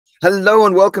Hello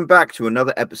and welcome back to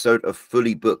another episode of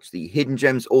Fully Booked, the Hidden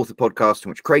Gems author podcast in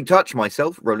which Craig Touch,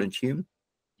 myself, Roland Hume,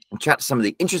 and chat to some of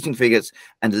the interesting figures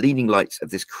and leading lights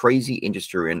of this crazy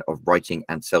industry of writing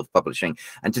and self-publishing.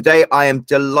 And today I am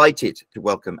delighted to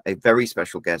welcome a very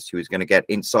special guest who is going to get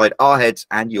inside our heads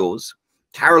and yours.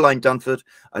 Caroline Dunford,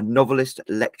 a novelist,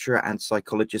 lecturer, and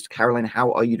psychologist. Caroline,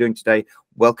 how are you doing today?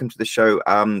 Welcome to the show.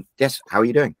 Yes, how are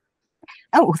you doing?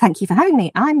 Oh, well, thank you for having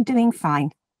me. I'm doing fine.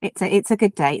 It's a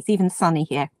good day. It's even sunny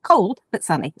here. Cold, but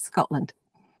sunny. Scotland.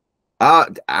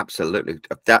 Absolutely.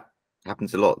 That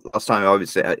happens a lot. Last time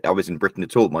I was in Britain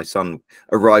at all, my son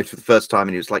arrived for the first time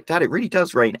and he was like, "Dad, it really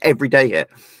does rain every day here."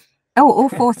 Oh, all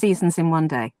four seasons in one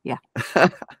day. Yeah.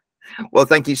 Well,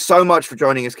 thank you so much for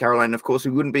joining us, Caroline. Of course,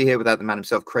 we wouldn't be here without the man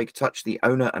himself, Craig Touch, the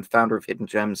owner and founder of Hidden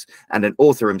Gems and an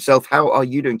author himself. How are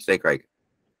you doing today, Craig?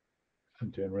 I'm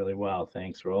doing really well.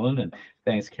 Thanks, Roland, and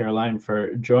thanks, Caroline,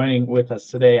 for joining with us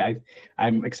today.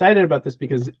 I'm excited about this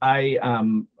because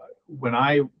when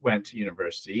I went to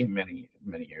university many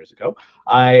years ago,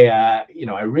 I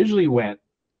originally went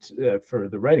for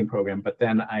the writing program, but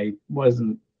then I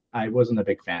wasn't a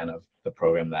big fan of the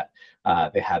program that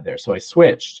they had there. So I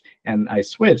switched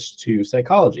to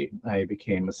psychology. I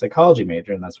became a psychology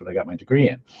major, and that's what I got my degree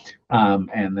in.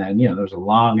 And then, there was a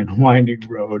long and winding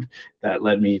road that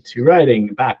led me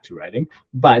to back to writing.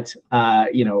 But,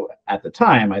 at the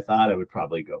time, I thought I would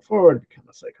probably go forward, become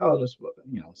a psychologist,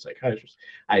 psychiatrist.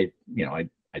 I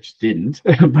just didn't,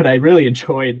 but I really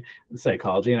enjoyed the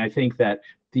psychology. And I think that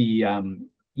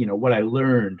what I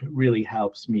learned really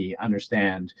helps me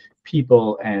understand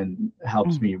people and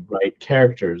helps me write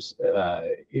characters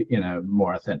in a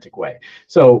more authentic way.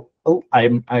 So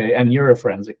and you're a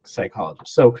forensic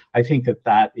psychologist. So I think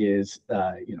that is,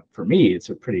 for me, it's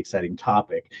a pretty exciting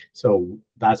topic. So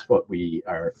that's what we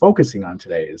are focusing on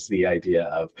today, is the idea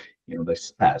of,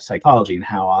 this psychology and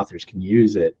how authors can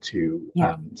use it to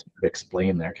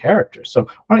explain their characters. So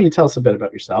why don't you tell us a bit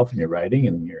about yourself and your writing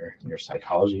and your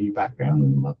psychology background,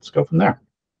 and let's go from there.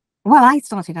 Well, I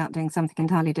started out doing something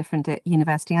entirely different at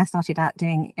university. I started out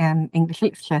doing English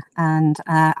literature, and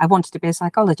I wanted to be a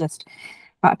psychologist,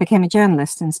 but I became a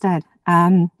journalist instead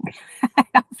after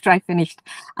I finished.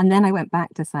 And then I went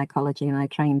back to psychology and I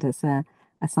trained as a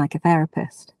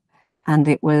psychotherapist. And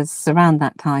it was around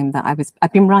that time that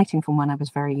I've been writing from when I was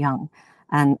very young.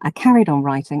 And I carried on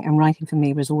writing, and writing for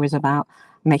me was always about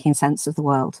making sense of the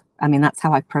world. I mean, that's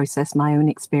how I process my own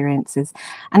experiences.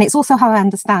 And it's also how I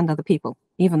understand other people,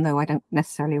 even though I don't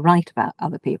necessarily write about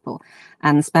other people.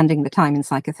 And spending the time in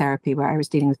psychotherapy where I was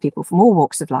dealing with people from all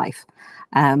walks of life.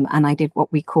 And I did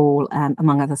what we call,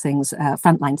 among other things,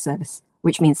 frontline service,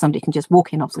 which means somebody can just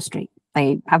walk in off the street.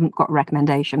 They haven't got a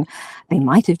recommendation. They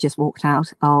might have just walked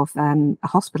out of a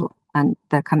hospital and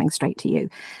they're coming straight to you.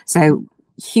 So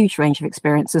huge range of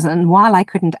experiences. And while I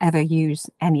couldn't ever use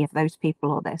any of those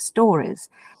people or their stories,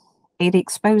 it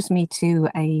exposed me to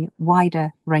a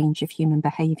wider range of human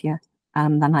behavior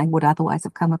than I would otherwise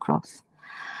have come across.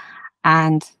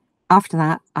 And after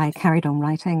that, I carried on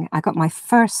writing. I got my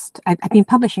first, I've been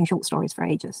publishing short stories for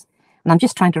ages. And I'm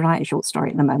just trying to write a short story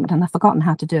at the moment, and I've forgotten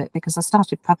how to do it because I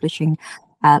started publishing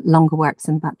longer works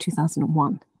in about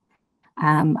 2001.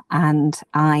 And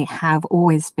I have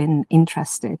always been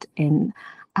interested in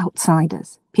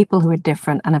outsiders, people who are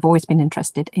different, and I've always been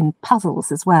interested in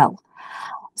puzzles as well.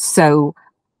 So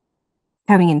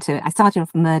I started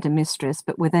off murder mysteries,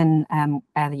 but within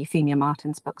the Euphemia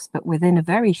Martin's books, but within a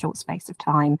very short space of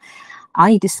time,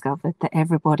 I discovered that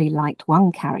everybody liked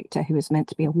one character who was meant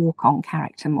to be a walk-on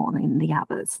character more than the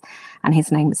others. And his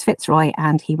name was Fitzroy,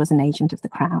 and he was an agent of the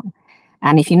Crown.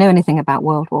 And if you know anything about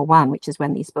World War I, which is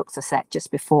when these books are set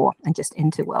just before and just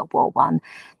into World War I,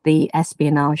 the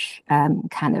espionage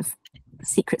kind of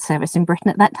secret service in Britain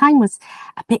at that time was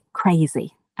a bit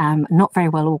crazy. Not very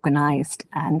well organized,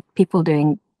 and people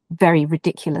doing very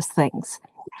ridiculous things.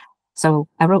 So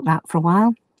I wrote that for a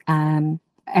while.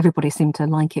 Everybody seemed to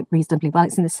like it reasonably well.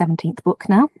 It's in the 17th book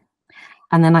now.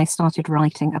 And then I started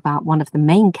writing about one of the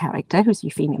main characters, who's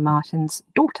Euphemia Martin's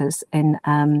daughters, in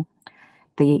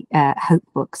the Hope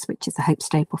books, which is the Hope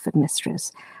Stapleford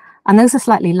Mysteries. And those are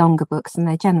slightly longer books, and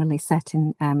they're generally set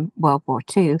in World War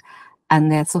II. And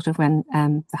they're sort of when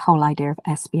the whole idea of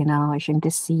espionage and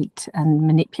deceit and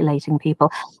manipulating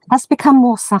people has become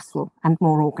more subtle and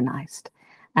more organized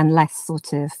and less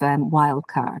sort of wild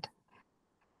card.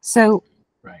 So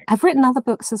I've written other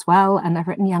books as well, and I've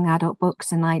written young adult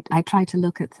books, and I try to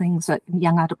look at things like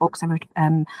young adult books. I wrote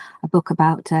a book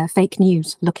about fake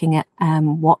news, looking at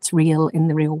what's real in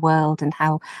the real world and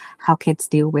how kids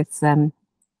deal with the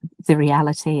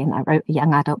reality. And I wrote a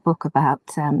young adult book about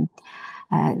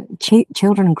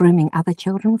children grooming other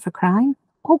children for crime,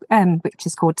 which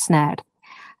is called Snared.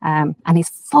 And he's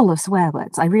full of swear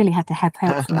words. I really had to have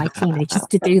help from my teenagers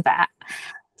to do that.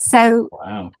 So,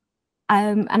 wow.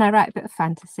 And I write a bit of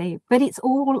fantasy, but it's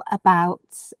all about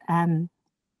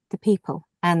the people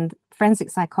and forensic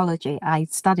psychology. I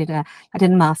did a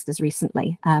master's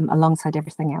recently alongside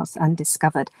everything else, and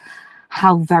discovered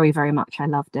how very, very much I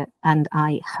loved it. And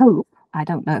I hope, I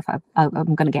don't know if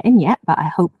I'm going to get in yet, but I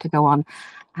hope to go on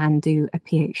and do a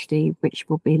PhD, which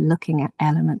will be looking at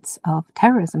elements of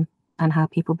terrorism and how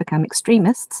people become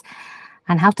extremists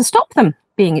and how to stop them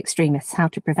being extremists, how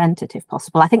to prevent it if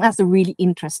possible. I think that's a really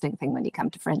interesting thing when you come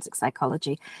to forensic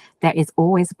psychology. There is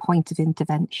always a point of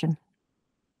intervention.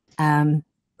 And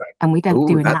we don't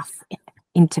do enough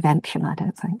intervention, I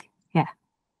don't think. Yeah.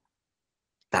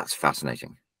 That's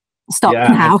fascinating. Stop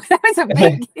now. That was a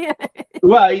big...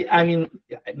 Well, I mean,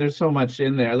 there's so much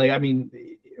in there. Like, I mean,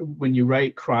 when you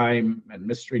write crime and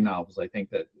mystery novels, I think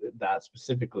that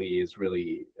specifically is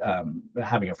really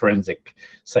having a forensic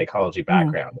psychology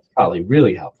background is probably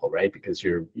really helpful, right? Because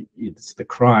it's the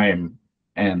crime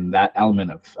and that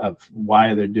element of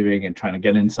why they're doing and trying to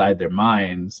get inside their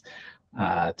minds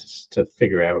to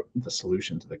figure out the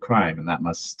solution to the crime, and that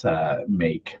must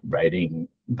make writing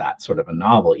that sort of a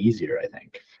novel easier, I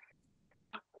think.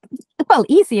 Well,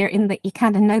 easier in that you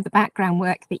kind of know the background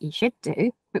work that you should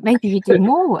do, but maybe you do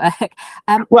more work.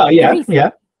 Well, yeah.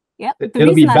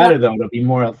 It'll be better though. It'll be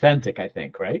more authentic, I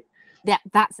think, right? Yeah,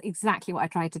 that's exactly what I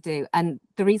tried to do. And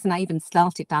the reason I even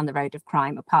started down the road of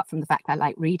crime, apart from the fact I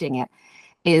like reading it,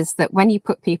 is that when you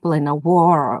put people in a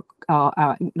war or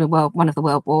one of the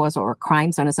world wars or a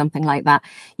crime zone or something like that,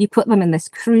 you put them in this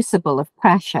crucible of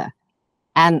pressure,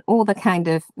 and all the kind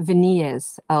of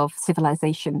veneers of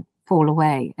civilization fall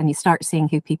away, and you start seeing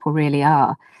who people really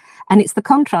are. And it's the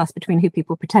contrast between who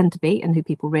people pretend to be and who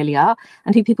people really are,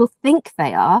 and who people think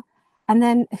they are, and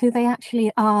then who they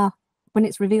actually are when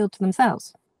it's revealed to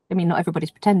themselves. I mean, not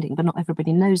everybody's pretending, but not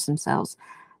everybody knows themselves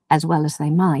as well as they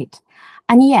might.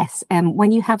 And yes,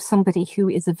 when you have somebody who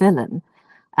is a villain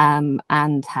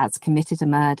and has committed a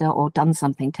murder or done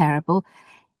something terrible,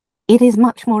 it is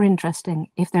much more interesting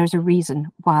if there's a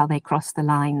reason why they cross the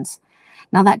lines.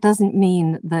 Now, that doesn't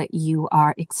mean that you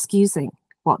are excusing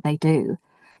what they do.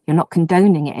 You're not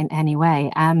condoning it in any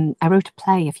way. I wrote a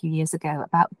play a few years ago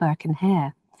about Burke and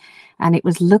Hare, and it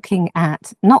was looking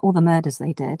at not all the murders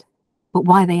they did, but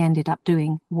why they ended up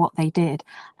doing what they did,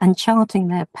 and charting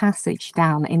their passage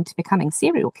down into becoming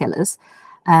serial killers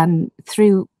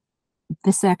through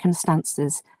the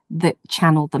circumstances that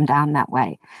channeled them down that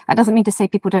way. That doesn't mean to say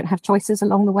people don't have choices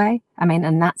along the way. I mean,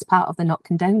 and that's part of the not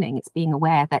condoning. It's being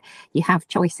aware that you have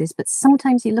choices, but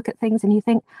sometimes you look at things and you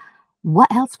think, what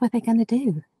else were they going to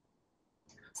do?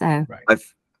 So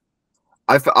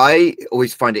I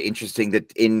always find it interesting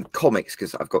that in comics,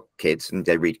 because I've got kids and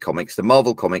they read comics, the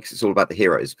Marvel comics, it's all about the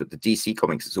heroes, but the DC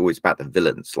comics, it's always about the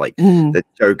villains, like the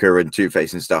Joker and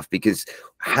Two-Face and stuff, because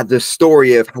had the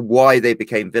story of why they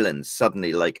became villains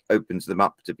suddenly like opens them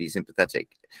up to be sympathetic,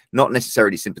 not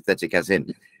necessarily sympathetic as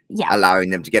in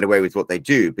allowing them to get away with what they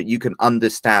do, but you can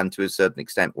understand to a certain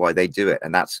extent why they do it.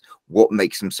 And that's what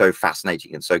makes them so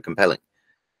fascinating and so compelling.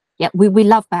 Yeah, we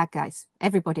love bad guys.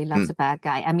 Everybody loves a bad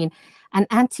guy. I mean, an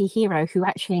anti-hero who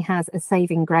actually has a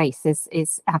saving grace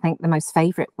is I think the most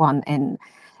favorite one. In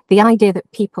the idea that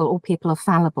all people are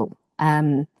fallible,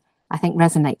 I think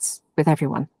resonates with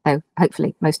everyone, though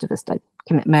hopefully most of us don't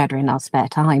commit murder in our spare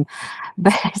time.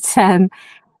 But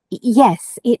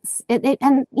yes,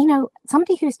 and you know,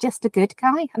 somebody who's just a good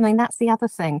guy. I mean, that's the other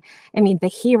thing. I mean, the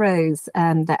heroes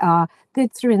that are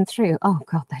good through and through, oh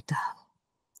God, they're dull.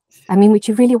 I mean, would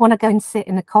you really want to go and sit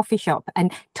in a coffee shop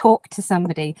and talk to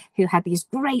somebody who had these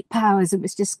great powers and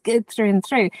was just good through and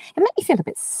through? It made me feel a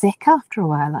bit sick after a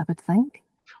while, I would think.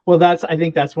 Well, I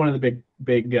think that's one of the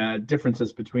big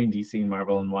differences between DC and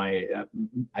Marvel, and why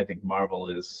I think Marvel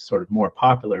is sort of more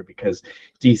popular, because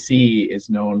DC is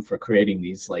known for creating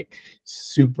these like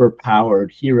super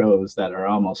powered heroes that are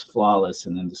almost flawless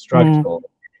and indestructible.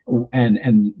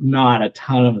 And not a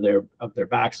ton of their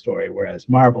backstory, whereas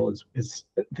Marvel is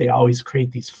they always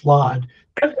create these flawed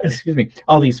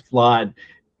all these flawed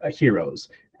heroes,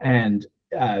 and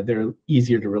they're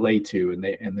easier to relate to,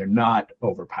 and they're not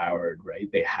overpowered, right?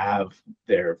 They have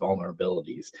their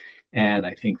vulnerabilities, and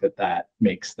I think that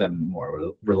makes them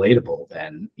more relatable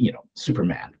than, you know,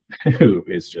 Superman, who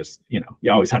is just, you know,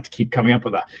 you always have to keep coming up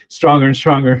with a stronger and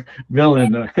stronger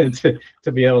villain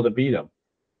to be able to beat him.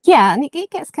 Yeah, and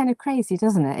it gets kind of crazy,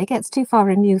 doesn't it? It gets too far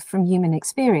removed from human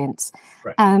experience.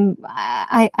 Right.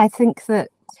 I think that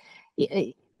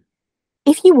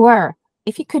if you were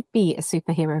if you could be a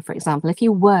superhero, for example, if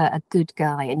you were a good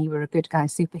guy and you were a good guy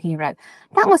superhero,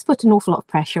 that must put an awful lot of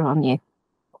pressure on you.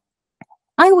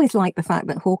 I always liked the fact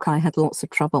that Hawkeye had lots of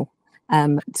trouble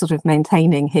sort of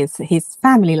maintaining his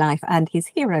family life and his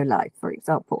hero life, for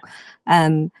example.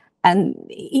 And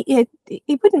it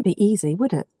wouldn't be easy,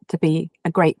 would it, to be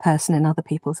a great person in other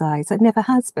people's eyes? It never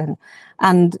has been.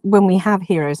 And when we have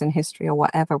heroes in history or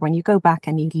whatever, when you go back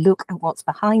and you look at what's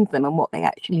behind them and what they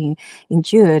actually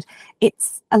endured,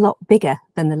 it's a lot bigger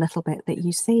than the little bit that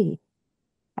you see.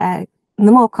 The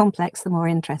more complex, the more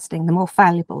interesting, the more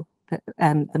valuable,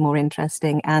 the more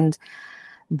interesting, and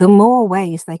the more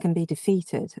ways they can be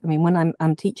defeated. I mean, when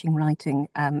I'm teaching writing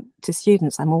to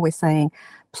students, I'm always saying,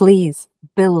 please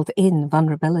build in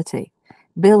vulnerability,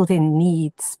 build in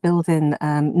needs, build in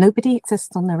nobody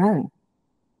exists on their own.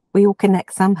 We all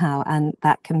connect somehow, and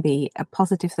that can be a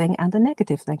positive thing and a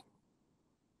negative thing.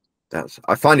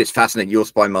 I find it's fascinating, your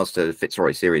Spy Master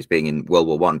Fitzroy series being in World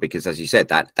War I, because as you said,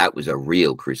 that was a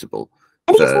real crucible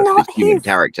and for this human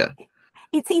character.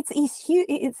 It's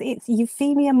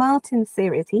Euphemia Martin's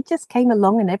series. He just came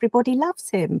along and everybody loves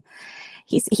him.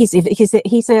 He's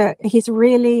a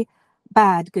really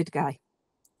bad good guy,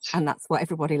 and that's what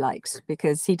everybody likes,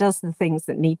 because he does the things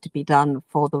that need to be done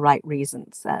for the right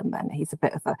reasons. And he's a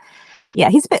bit of a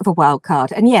wild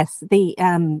card. And yes, the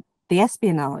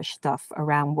espionage stuff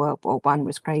around World War I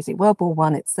was crazy. World War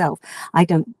I itself, I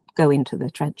don't go into the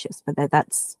trenches, but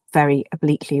that's very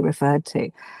obliquely referred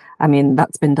to. I mean,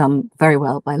 that's been done very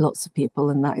well by lots of people,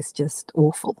 and that is just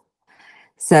awful.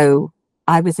 So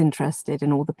I was interested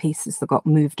in all the pieces that got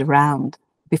moved around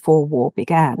before war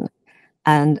began.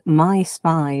 And my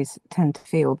spies tend to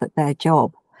feel that their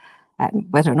job,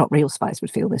 whether or not real spies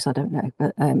would feel this, I don't know,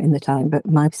 but in the time, but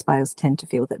my spies tend to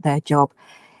feel that their job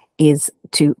is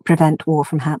to prevent war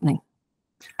from happening.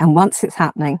 And once it's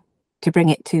happening, to bring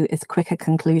it to as quick a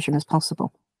conclusion as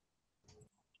possible.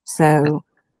 So,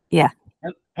 yeah.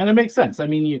 And it makes sense. I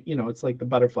mean, you know, it's like the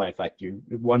butterfly effect.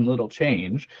 One little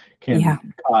change can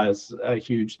cause a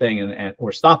huge thing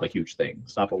or stop a huge thing,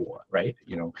 stop a war, right?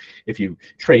 You know, if you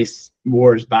trace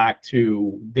wars back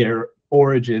to their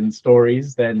origin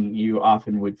stories, then you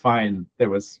often would find there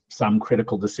was some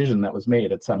critical decision that was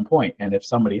made at some point. And if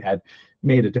somebody had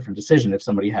made a different decision, if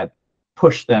somebody had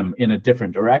pushed them in a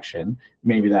different direction,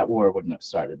 maybe that war wouldn't have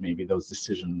started. Maybe those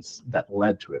decisions that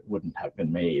led to it wouldn't have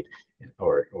been made,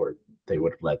 or they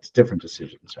would have led to different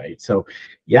decisions, right? So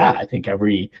yeah, I think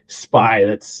every spy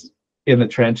that's in the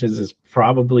trenches is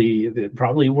probably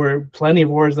were plenty of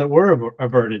wars that were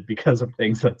averted because of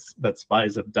things that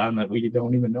spies have done that we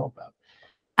don't even know about.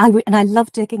 And I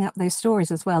love digging up those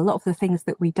stories as well. A lot of the things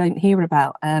that we don't hear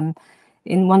about. In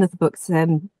one of the books,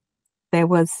 there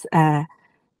was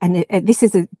this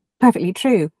is perfectly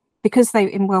true, because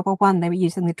in World War I they were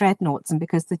using the dreadnoughts, and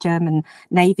because the German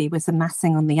Navy was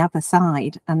amassing on the other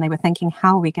side, and they were thinking,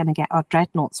 how are we going to get our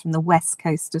dreadnoughts from the west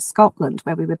coast of Scotland,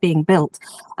 where we were being built,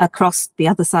 across the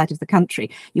other side of the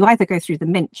country? You either go through the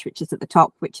Minch, which is at the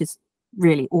top, which is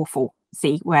really awful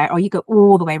sea, or you go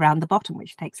all the way around the bottom,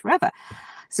 which takes forever.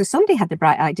 So somebody had the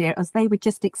bright idea, as they would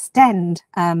just extend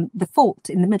the fort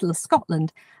in the middle of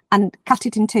Scotland and cut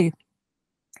it in two.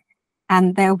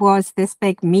 And there was this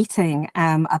big meeting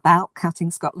about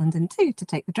cutting Scotland in two to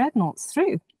take the dreadnoughts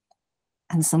through.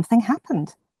 And something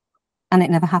happened. And it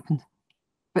never happened.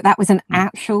 But that was an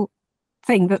actual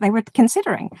thing that they were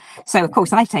considering. So, of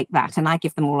course, I take that and I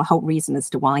give them all a whole reason as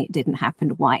to why it didn't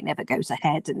happen, why it never goes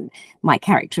ahead. And my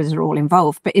characters are all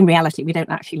involved. But in reality, we don't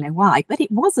actually know why. But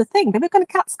it was a thing. They were going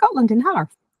to cut Scotland in half.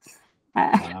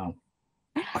 Wow.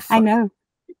 I know.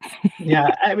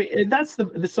 Yeah, I mean, that's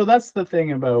the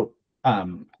thing about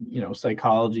you know,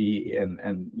 psychology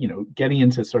and you know, getting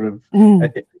into sort of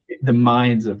the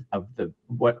minds of the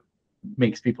what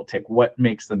makes people tick, what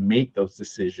makes them make those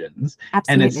decisions.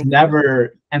 Absolutely.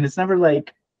 And it's never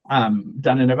like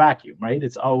done in a vacuum, right?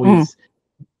 It's always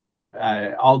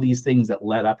all these things that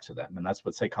led up to them. And that's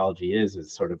what psychology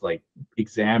is sort of like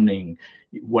examining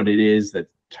what it is that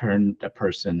turned a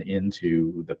person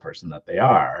into the person that they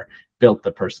are, built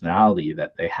the personality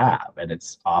that they have. And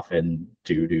it's often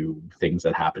due to things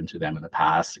that happened to them in the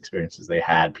past, experiences they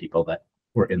had, people that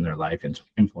were in their life,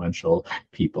 influential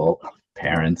people,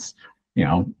 parents, you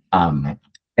know,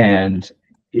 and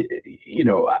you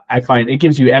know, I find it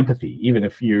gives you empathy, even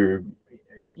if you're,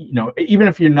 you know, even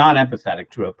if you're not empathetic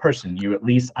to a person, you at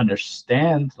least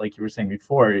understand, like you were saying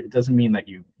before. It doesn't mean that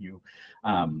you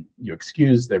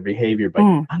excuse their behavior, but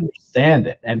you understand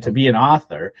it. And to be an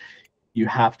author, you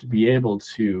have to be able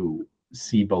to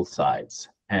see both sides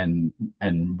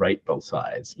and write both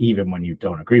sides, even when you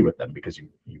don't agree with them, because you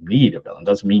need a villain.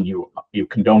 Doesn't mean you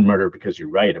condone murder because you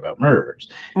write about murderers,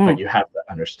 but you have to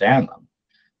understand them.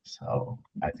 So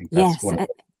I think that's Yes, one of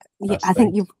the I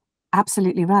think you're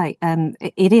absolutely right.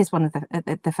 It is one of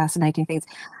the fascinating things,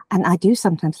 and I do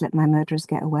sometimes let my murderers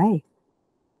get away.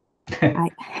 I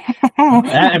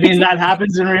mean, that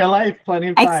happens in real life plenty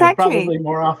of times, exactly. probably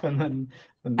more often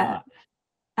than not.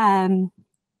 And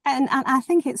I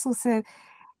think it's also,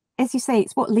 as you say,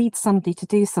 it's what leads somebody to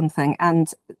do something.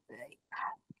 And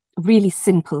a really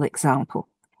simple example: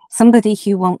 somebody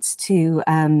who wants to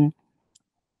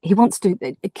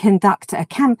conduct a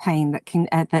campaign that can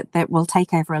that will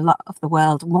take over a lot of the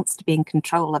world, wants to be in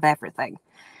control of everything.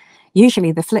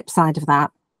 Usually, the flip side of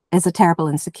that is a terrible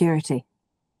insecurity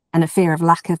and a fear of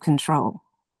lack of control,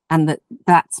 and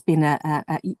that's been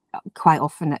quite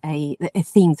often a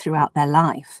theme throughout their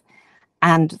life.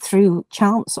 And through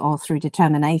chance or through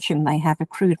determination, they have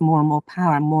accrued more and more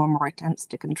power and more attempts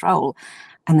to control,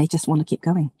 and they just want to keep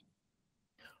going.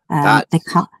 They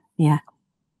can't. Yeah.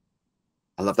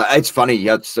 I love that. It's funny. You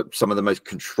had some of the most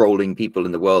controlling people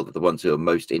in the world are the ones who are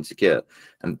most insecure,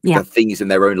 and the things in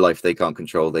their own life they can't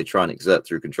control, they try and exert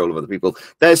through control of other people.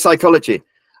 There's psychology.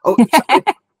 Oh,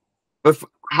 but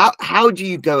how do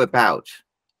you go about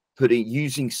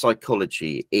using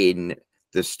psychology in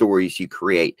the stories you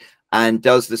create? And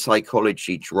does the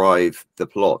psychology drive the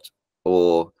plot,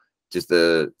 or does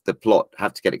the plot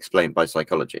have to get explained by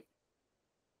psychology?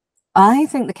 I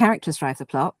think the characters drive the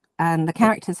plot, and the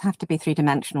characters have to be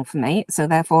three-dimensional for me. So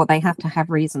therefore, they have to have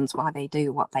reasons why they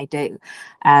do what they do.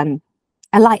 A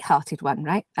light-hearted one,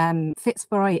 right?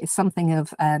 Fitzroy is something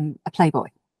of a playboy,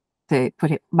 to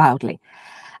put it mildly.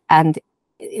 And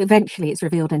eventually it's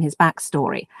revealed in his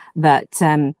backstory that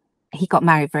he got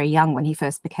married very young when he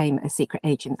first became a secret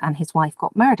agent, and his wife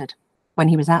got murdered when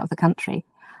he was out of the country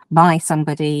by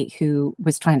somebody who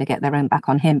was trying to get their own back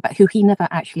on him, but who he never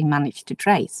actually managed to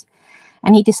trace.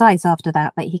 And he decides after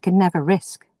that he can never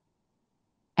risk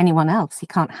anyone else. He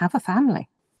can't have a family.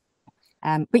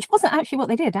 Which wasn't actually what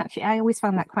they did. Actually, I always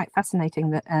found that quite fascinating,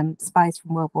 that spies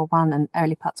from World War I and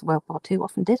early parts of World War II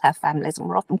often did have families and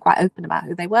were often quite open about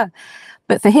who they were.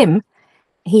 But for him,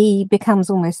 he becomes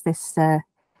almost this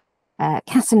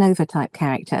Casanova type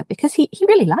character, because he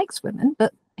really likes women,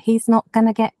 but he's not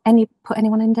going to put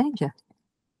anyone in danger.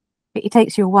 But it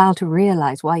takes you a while to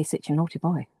realize why he's such a naughty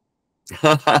boy.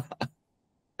 I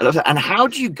love that. And how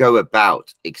do you go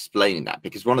about explaining that?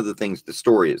 Because one of the things, the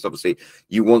story is obviously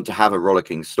you want to have a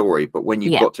rollicking story, but when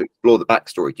you've got to explore the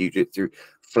backstory, do you do it through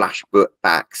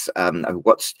flashbacks?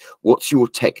 What's your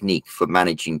technique for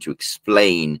managing to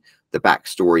explain the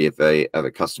backstory of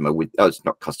a customer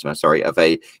of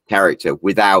a character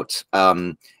without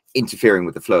interfering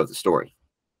with the flow of the story?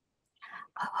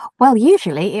 Well,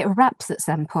 usually it erupts at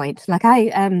some point. Like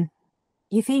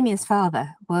Euphemia's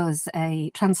father was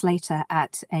a translator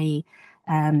at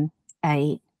I'm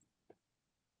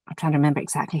trying to remember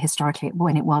exactly historically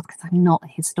when it was, because I'm not a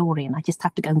historian. I just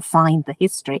have to go and find the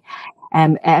history.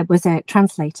 Was a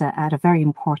translator at a very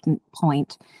important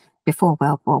point before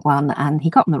World War I, and he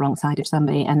got on the wrong side of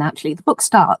somebody. And actually, the book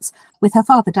starts with her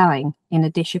father dying in a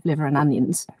dish of liver and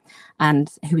onions, and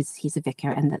he's a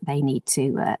vicar, and that they need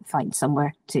to find some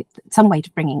way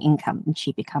to bring in income, and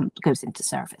she goes into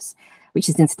service, which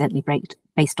is incidentally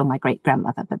based on my great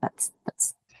grandmother, but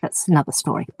that's another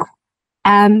story.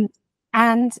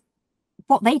 And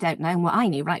what they don't know, and what I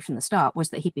knew right from the start, was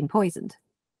that he'd been poisoned,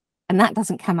 and that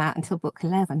doesn't come out until book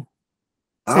 11.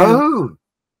 So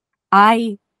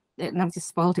I've just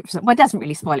spoiled it for some. Well, it doesn't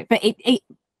really spoil it, but it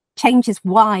changes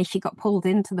why she got pulled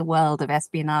into the world of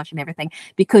espionage and everything,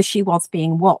 because she was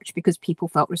being watched, because people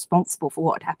felt responsible for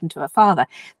what had happened to her father,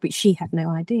 but she had no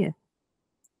idea.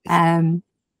 And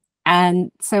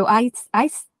so I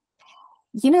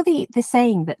you know, the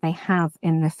saying that they have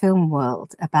in the film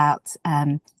world about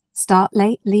start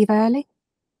late, leave early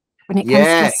when it comes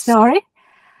to a story.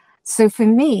 So for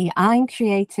me, I'm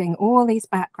creating all these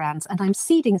backgrounds and I'm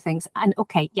seeding things. And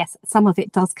okay, yes, some of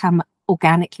it does come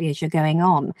organically as you're going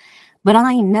on, but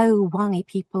I know why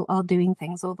people are doing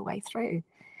things all the way through.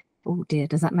 Oh dear,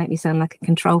 does that make me sound like a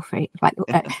control freak? Like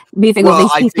moving all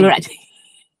these people around.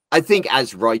 I think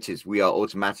as writers, we are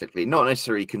automatically not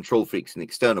necessarily control freaks in the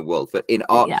external world, but in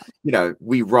art, you know,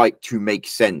 we write to make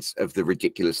sense of the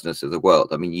ridiculousness of the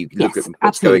world. I mean, you look at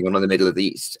what's going on in the Middle of the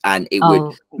East, and it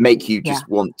would make you just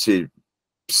want to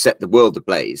set the world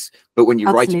ablaze. But when you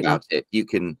write about it, you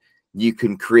can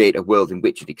create a world in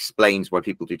which it explains why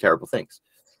people do terrible things.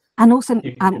 And also,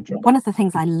 one of the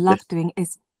things I love doing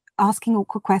is asking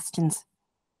awkward questions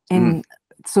in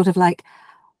sort of like,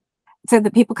 so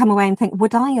that people come away and think,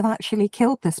 would I have actually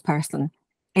killed this person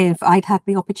if I'd had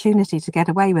the opportunity to get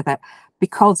away with it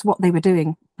because what they were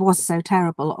doing was so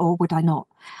terrible, or would I not?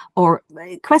 Or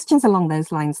questions along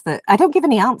those lines that I don't give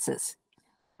any answers.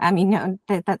 I mean, no,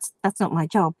 that's not my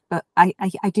job, but I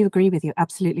do agree with you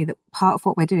absolutely that part of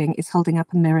what we're doing is holding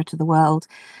up a mirror to the world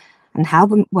and how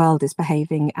the world is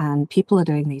behaving, and people are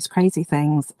doing these crazy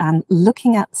things, and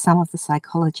looking at some of the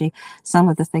psychology, some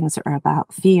of the things that are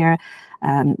about fear,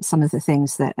 some of the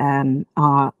things that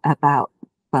are about,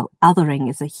 well, othering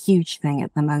is a huge thing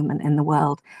at the moment in the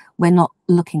world. We're not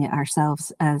looking at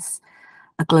ourselves as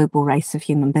a global race of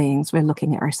human beings. We're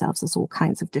looking at ourselves as all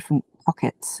kinds of different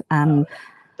pockets. And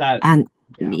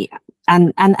the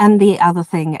other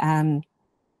thing,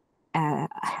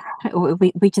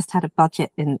 we just had a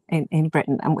budget in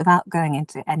Britain, and without going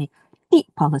into any deep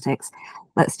politics,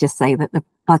 let's just say that the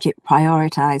budget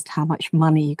prioritized how much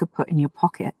money you could put in your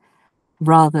pocket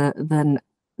rather than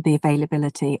the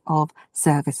availability of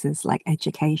services like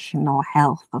education or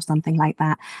health or something like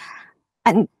that.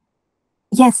 And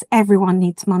yes, everyone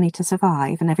needs money to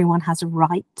survive, and everyone has a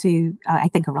right to, I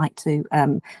think, a right to,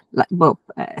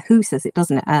 WHO says it,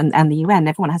 doesn't it? And the UN,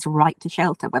 everyone has a right to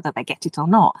shelter, whether they get it or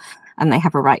not, and they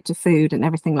have a right to food and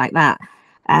everything like that.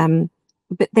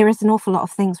 But there is an awful lot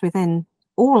of things within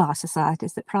all our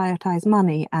societies that prioritize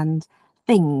money and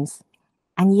things,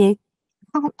 and you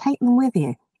can't take them with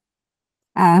you.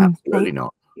 Absolutely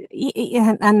not.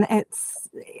 And it's,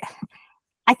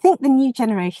 I think the new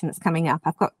generation that's coming up,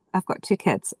 I've got two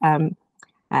kids,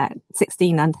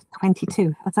 16 and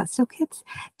 22. Are that still kids?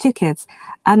 Two kids.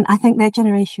 And I think their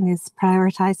generation is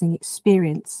prioritizing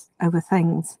experience over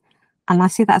things. And I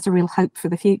see that as a real hope for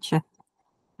the future.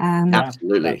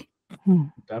 Absolutely.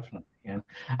 Definitely. Yeah.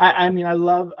 I mean, I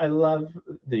love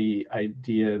the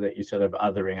idea that you said of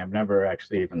othering. I've never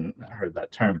actually even heard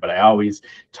that term, but I always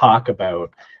talk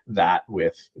about that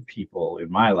with people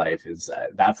in my life. Is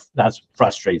that's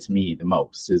frustrates me the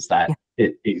most. Is that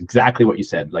it exactly what you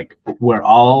said? Like, we're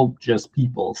all just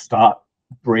people. Stop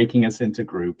breaking us into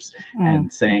groups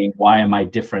and saying, why am I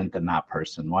different than that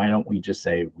person? Why don't we just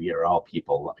say we are all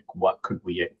people? Like, what could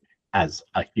we as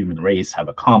a human race have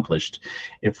accomplished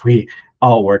if we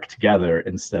all work together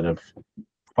instead of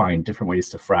find different ways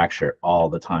to fracture all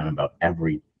the time about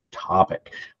every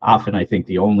topic? Often I think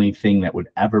the only thing that would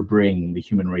ever bring the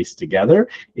human race together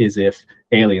is if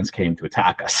aliens came to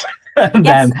attack us.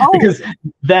 Because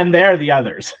then they're the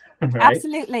others. Right?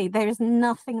 Absolutely. There is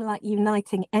nothing like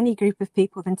uniting any group of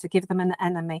people than to give them an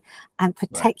enemy, and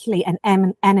particularly an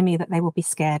enemy that they will be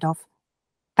scared of.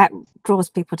 That draws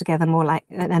people together more like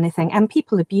than anything. And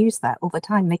people abuse that all the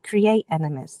time. They create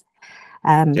enemies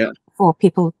for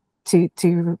people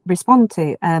to respond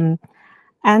to. And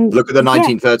look at the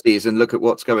 1930s and look at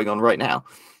what's going on right now.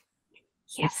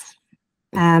 Yes.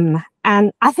 And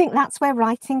I think that's where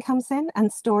writing comes in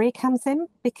and story comes in,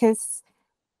 because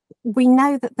we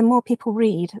know that the more people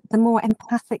read, the more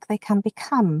empathic they can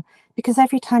become, because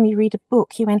every time you read a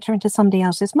book, you enter into somebody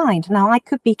else's mind. Now, I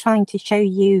could be trying to show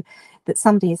you that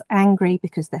somebody is angry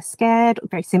because they're scared,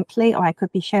 very simply, or I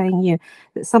could be showing you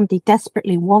that somebody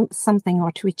desperately wants something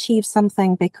or to achieve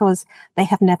something because they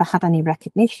have never had any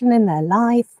recognition in their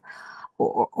life,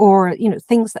 or you know,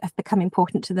 things that have become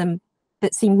important to them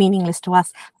that seem meaningless to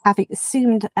us have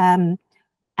assumed a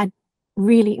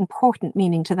really important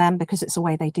meaning to them because it's the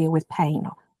way they deal with pain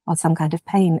or some kind of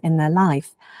pain in their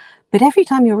life. But every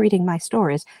time you're reading my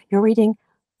stories, you're reading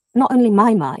not only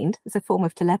my mind as a form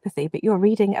of telepathy, but you're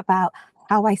reading about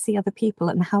how I see other people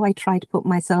and how I try to put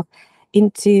myself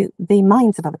into the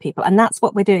minds of other people. And that's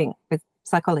what we're doing with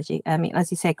psychology. I mean,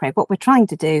 as you say, Craig, what we're trying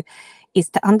to do is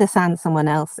to understand someone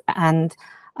else. And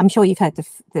I'm sure you've heard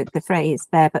the phrase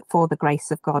there, but for the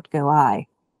grace of God go I.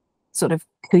 Sort of,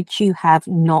 could you have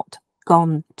not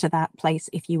gone to that place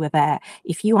if you were there?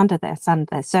 If you under their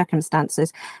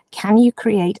circumstances, can you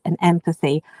create an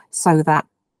empathy so that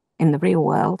in the real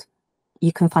world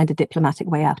you can find a diplomatic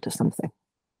way out of something?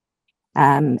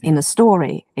 In a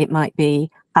story, it might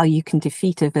be how you can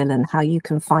defeat a villain, how you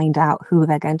can find out who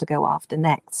they're going to go after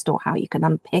next, or how you can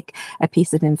unpick a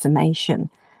piece of information.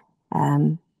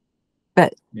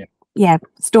 But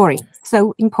story,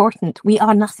 so important. We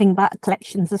are nothing but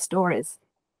collections of stories.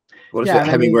 What is it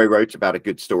Hemingway wrote about? A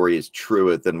good story is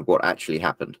truer than what actually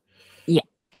happened. Yeah.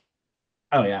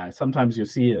 Oh yeah. Sometimes you'll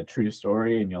see a true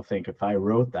story and you'll think, if I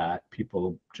wrote that,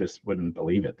 people just wouldn't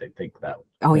believe it. They'd think that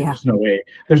there's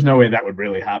no way that would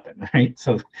really happen, right?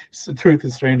 So truth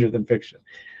is stranger than fiction.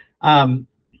 I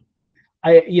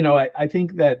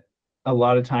think that a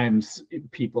lot of times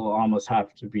people almost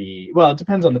have to be, well, it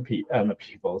depends on the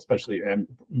people, especially, and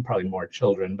probably more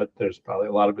children, but there's probably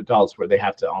a lot of adults where they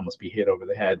have to almost be hit over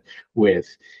the head with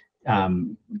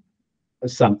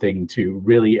something to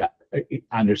really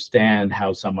understand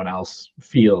how someone else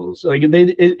feels. Like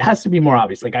it has to be more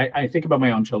obvious. Like I think about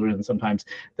my own children, and sometimes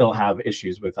they'll have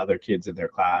issues with other kids in their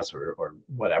class or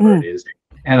whatever it is,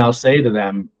 and I'll say to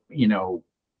them, you know,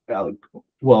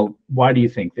 well, why do you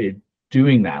think they're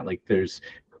doing that? Like there's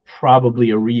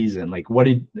probably a reason. Like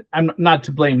I'm not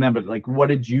to blame them, but like what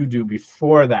did you do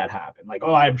before that happened? Like,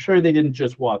 oh, I'm sure they didn't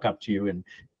just walk up to you and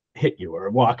hit you, or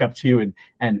walk up to you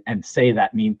and say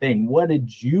that mean thing. What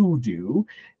did you do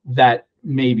that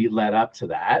maybe led up to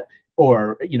that?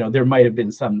 Or, you know, there might have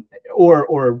been some,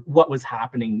 or what was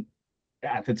happening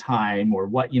at the time, or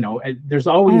what, you know, there's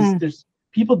always, there's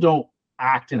people don't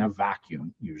act in a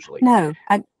vacuum usually. No,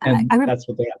 that's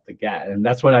what they have to get, and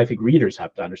that's what I think readers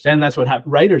have to understand. That's what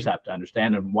writers have to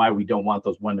understand, and why we don't want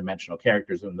those one-dimensional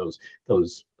characters and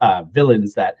those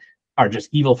villains that are just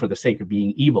evil for the sake of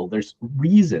being evil. There's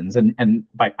reasons, and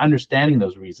by understanding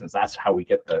those reasons, that's how we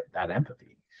get that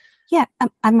empathy. Yeah,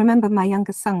 I remember my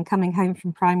youngest son coming home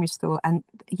from primary school, and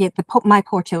yeah, my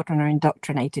poor children are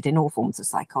indoctrinated in all forms of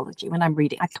psychology. When I'm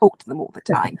reading, I talk to them all the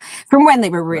time from when they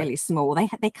were really small.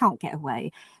 They can't get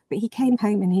away. But he came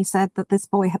home and he said that this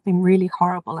boy had been really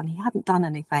horrible and he hadn't done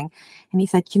anything. And he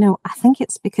said, you know, I think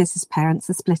it's because his parents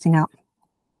are splitting up,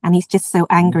 and he's just so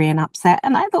angry and upset.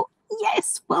 And I thought,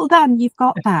 yes, well done, you've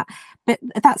got that. But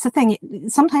that's the thing.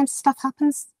 Sometimes stuff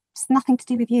happens. It's nothing to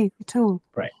do with you at all.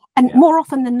 Right. And more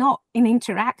often than not, in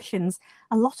interactions,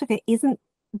 a lot of it isn't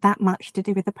that much to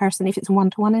do with the person. If it's a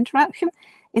one-to-one interaction,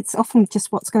 it's often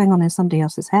just what's going on in somebody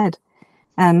else's head.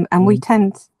 And we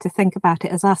tend to think about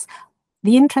it as us.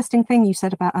 The interesting thing you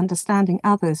said about understanding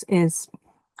others is,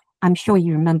 I'm sure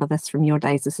you remember this from your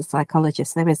days as a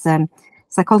psychologist. There was a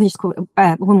psychologist called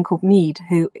a woman called Mead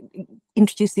who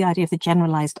introduced the idea of the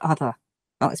generalized other.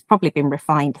 Well, it's probably been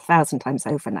refined 1,000 times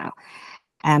over now.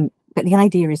 But the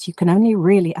idea is you can only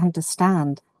really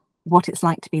understand what it's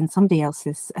like to be in somebody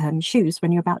else's shoes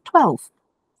when you're about 12.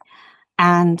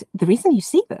 And the reason you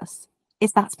see this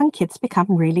is that's when kids become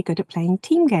really good at playing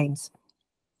team games,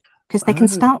 because they can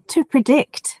start to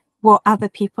predict what other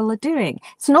people are doing.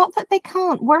 It's not that they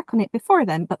can't work on it before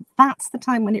then, but that's the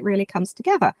time when it really comes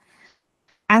together.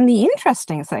 And the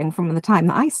interesting thing from the time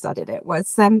that I studied it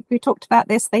was, we talked about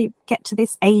this, they get to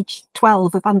this age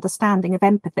 12 of understanding of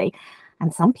empathy,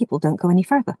 and some people don't go any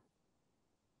further.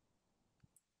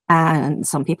 And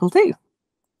some people do.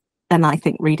 And I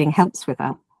think reading helps with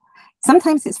that.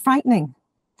 Sometimes it's frightening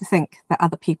to think that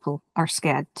other people are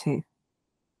scared too.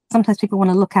 Sometimes people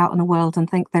want to look out in the world and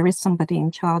think there is somebody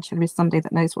in charge, there is somebody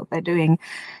that knows what they're doing.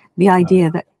 The idea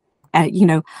that, you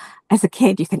know, as a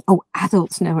kid, you think, oh,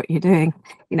 adults know what you're doing.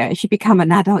 You know, as you become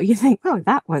an adult, you think, oh,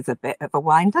 that was a bit of a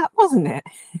wind up, wasn't it?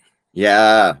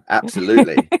 Yeah,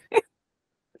 absolutely.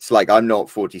 It's like I'm not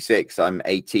 46, I'm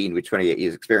 18 with 28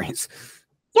 years experience.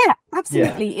 Yeah,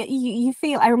 absolutely. Yeah. You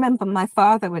feel, I remember my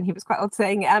father when he was quite old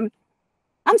saying, I'm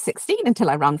 16 until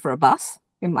I run for a bus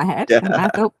in my head. Yeah. And I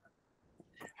thought,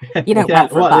 you don't run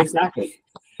for a bus. Exactly.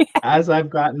 As I've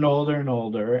gotten older and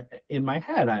older, in my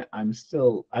head, I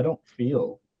don't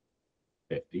feel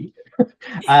 50.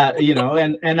 You know,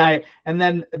 and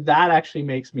then that actually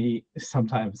makes me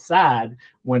sometimes sad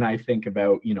when I think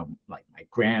about, you know, like my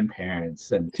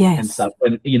grandparents and stuff,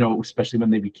 and you know, especially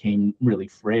when they became really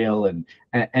frail, and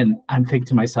I'm thinking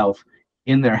to myself,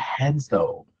 in their heads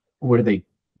though,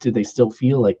 did they still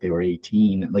feel like they were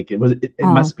 18? Like it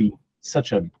must be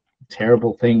such a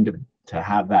terrible thing to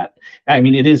have that. I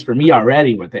mean, it is for me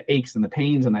already with the aches and the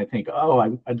pains, and I think, oh,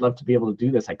 I'd love to be able to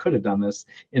do this. I could have done this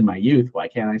in my youth. Why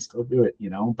can't I still do it? You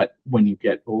know, but when you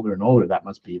get older and older, that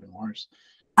must be even worse.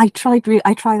 I try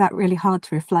that really hard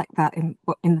to reflect that in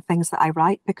the things that I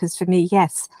write, because for me,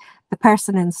 yes, the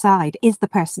person inside is the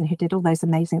person who did all those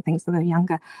amazing things when they were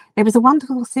younger. There was a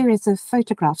wonderful series of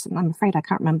photographs, and I'm afraid I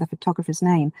can't remember the photographer's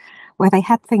name, where they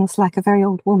had things like a very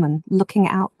old woman looking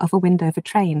out of a window of a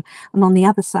train, and on the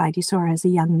other side you saw her as a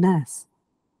young nurse,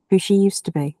 who she used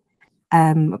to be.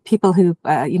 People who,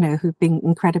 you know, who've been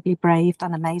incredibly brave,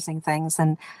 done amazing things,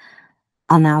 and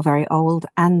are now very old.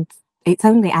 And it's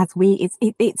only as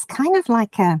it's kind of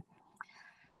like I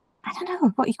don't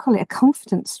know what you call it, a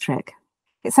confidence trick.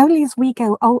 It's only as we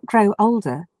grow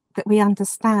older that we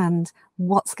understand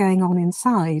what's going on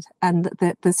inside, and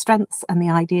the strengths and the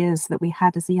ideas that we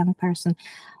had as a young person,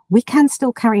 we can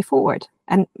still carry forward,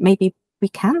 and maybe we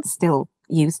can still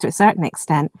use to a certain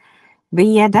extent, but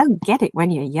you don't get it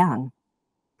when you're young.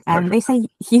 And they say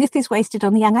youth is wasted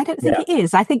on the young. I don't think it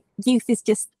is. I think youth is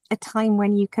just a time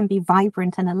when you can be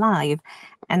vibrant and alive.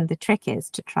 And the trick is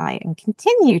to try and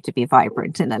continue to be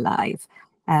vibrant and alive.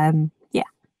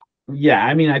 Yeah,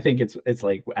 I mean, I think it's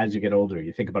like as you get older,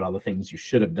 you think about all the things you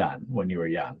should have done when you were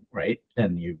young, right?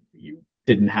 And you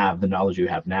didn't have the knowledge you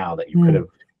have now that you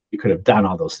could have done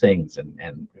all those things,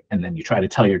 and then you try to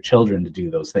tell your children to do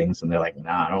those things, and they're like,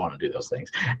 "No, I don't want to do those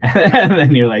things," and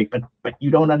then you're like, "But you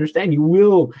don't understand.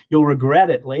 You'll regret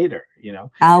it later," you know.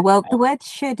 Well, the word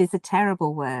 "should" is a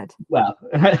terrible word. Well,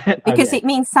 because okay. It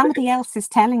means somebody else is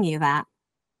telling you that.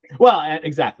 Well,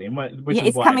 exactly, which is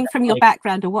it's why, coming from your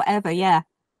background or whatever. Yeah.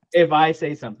 If I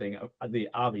say something, they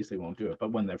obviously won't do it.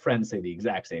 But when their friends say the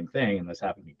exact same thing, and this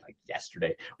happened to me like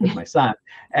yesterday with my son,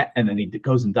 and then he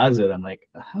goes and does it, I'm like,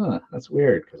 huh, that's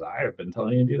weird, because I have been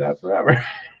telling you to do that forever.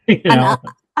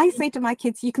 I say to my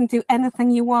kids, you can do anything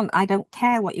you want. I don't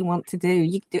care what you want to do.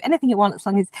 You can do anything you want as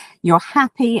long as you're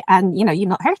happy and you're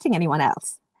not hurting anyone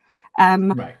else.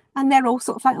 Right. And they're all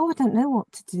sort of like, oh, I don't know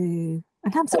what to do.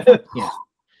 And I'm sort of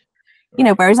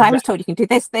like, whereas I was told you can do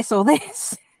this, this, or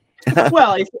this.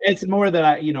 Well, it's more that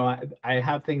I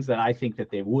have things that I think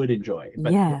that they would enjoy,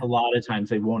 but a lot of times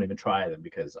they won't even try them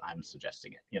because I'm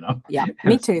suggesting it. Yeah,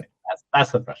 me too.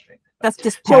 That's the frustrating thing. That's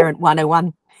just parent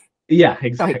 101. Yeah,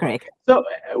 exactly. Sorry, Craig. So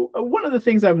one of the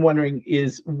things I'm wondering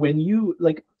is, when you,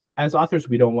 like, as authors,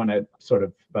 we don't want to sort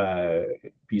of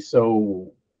be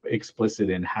so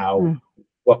explicit in how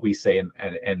what we say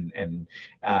and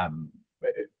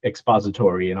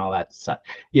expository and all that stuff.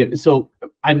 Yeah. So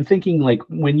I'm thinking, like,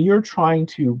 when you're trying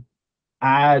to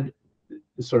add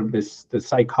sort of the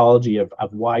psychology of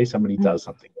why somebody does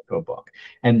something into a book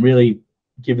and really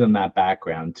give them that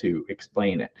background to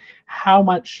explain it, how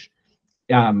much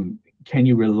can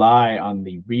you rely on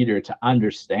the reader to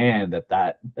understand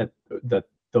that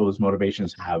those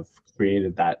motivations have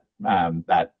created that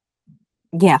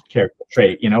character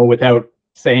trait, without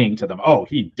saying to them, oh,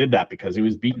 he did that because he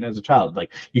was beaten as a child.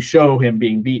 Like, you show him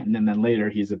being beaten, and then later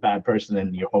he's a bad person,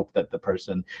 and you hope that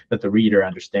the reader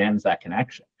understands that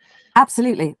connection.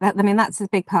 Absolutely. That's a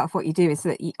big part of what you do, is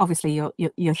that obviously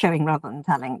you're showing rather than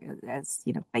telling, as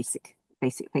basic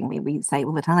thing we say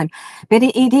all the time. But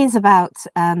it is about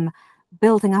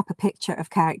building up a picture of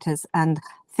characters and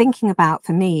thinking about,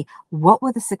 for me, what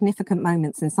were the significant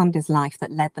moments in somebody's life that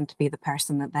led them to be the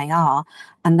person that they are,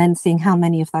 and then seeing how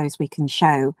many of those we can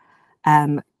show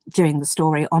during the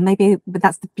story. Or maybe, but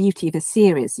that's the beauty of a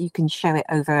series, you can show it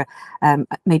over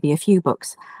maybe a few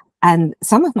books, and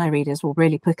some of my readers will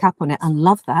really pick up on it and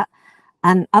love that,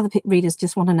 and other readers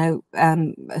just want to know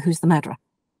who's the murderer.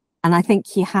 And I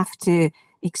think you have to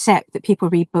accept that people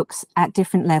read books at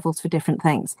different levels for different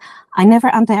things. I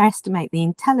never underestimate the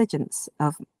intelligence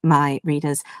of my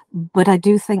readers, but I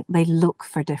do think they look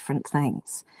for different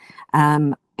things.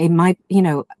 In my,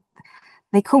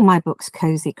 they call my books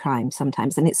cozy crime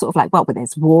sometimes, and it's sort of like, well,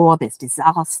 there's war, there's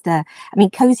disaster. I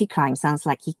mean, cozy crime sounds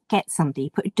like you get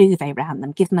somebody, put a duvet around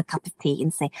them, give them a cup of tea,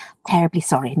 and say, terribly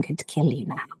sorry, I'm going to kill you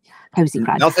now. Cozy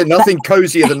crime. Nothing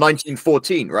cozier than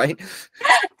 1914, right?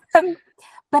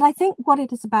 But I think what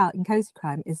it is about in cozy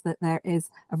crime is that there is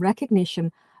a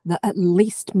recognition that at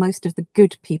least most of the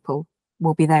good people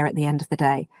will be there at the end of the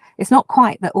day. It's not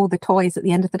quite that all the toys at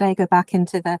the end of the day go back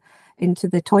into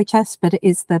the toy chest, but it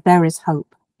is that there is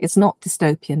hope. It's not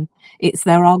dystopian. It's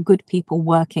there are good people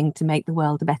working to make the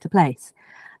world a better place.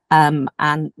 And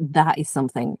that is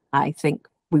something I think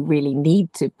we really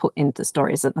need to put into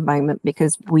stories at the moment,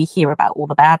 because we hear about all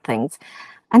the bad things,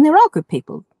 and there are good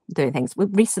people doing things.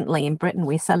 Recently in Britain,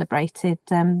 we celebrated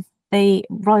the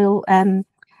Royal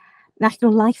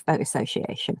National Lifeboat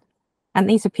Association. And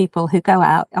these are people who go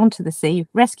out onto the sea,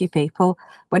 rescue people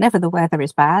whenever the weather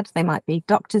is bad. They might be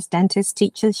doctors, dentists,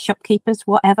 teachers, shopkeepers,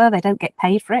 whatever. They don't get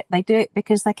paid for it. They do it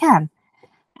because they can.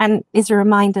 And it's a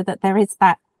reminder that there is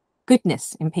that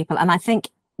goodness in people. And I think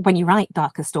when you write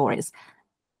darker stories,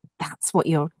 that's what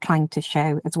you're trying to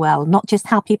show as well. Not just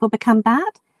how people become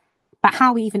bad, but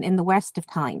how even in the worst of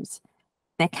times,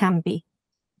 there can be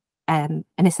an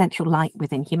essential light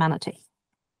within humanity.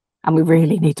 And we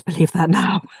really need to believe that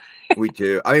now. We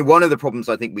do. I mean, one of the problems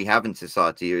I think we have in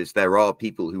society is there are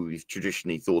people who we've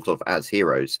traditionally thought of as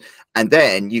heroes. And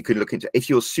then you can look into, if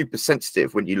you're super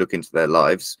sensitive when you look into their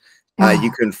lives,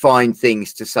 you can find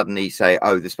things to suddenly say,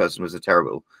 oh, this person was a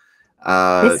terrible.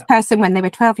 This person, when they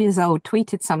were 12 years old,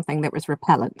 tweeted something that was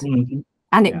repellent. Mm-hmm.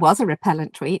 And it was a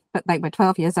repellent tweet, but they were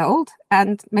 12 years old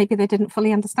and maybe they didn't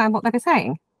fully understand what they were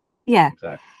saying. Yeah.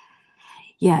 Exactly.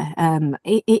 Yeah.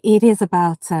 It is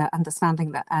about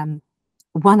understanding that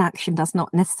one action does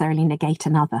not necessarily negate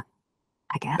another,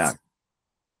 I guess. No.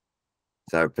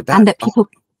 So, but and that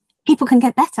people can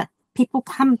get better. People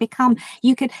can become,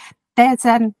 there's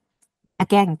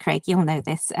again, Craig, you'll know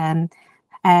this.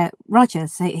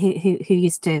 Rogers, who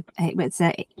used to, it was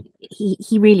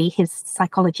he really, his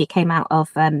psychology came out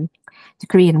of the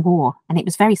Korean War, and it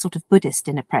was very sort of Buddhist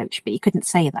in approach, but you couldn't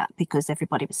say that because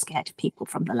everybody was scared of people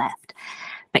from the left.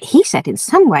 But he said in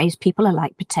some ways people are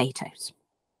like potatoes.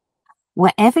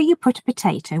 Wherever you put a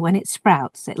potato, when it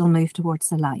sprouts, it'll move towards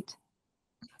the light.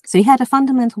 So he had a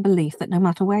fundamental belief that no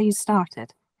matter where you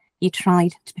started, you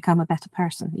tried to become a better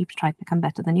person. You tried to become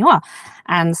better than you are.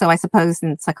 And so I suppose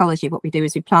in psychology, what we do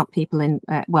is we plant people in,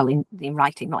 well, in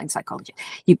writing, not in psychology,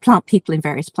 you plant people in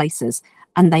various places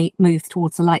and they move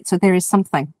towards the light. So there is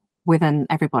something within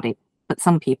everybody, but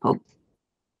some people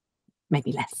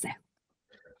maybe less so.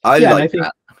 I think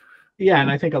that. Yeah,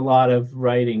 and I think a lot of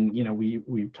writing, you know,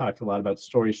 we've talked a lot about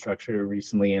story structure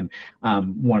recently, and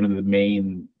one of the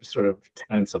main sort of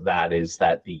tenets of that is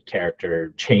that the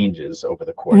character changes over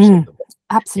the course of the book.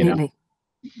 Absolutely.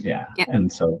 You know? Yeah,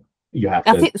 and so you have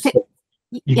to.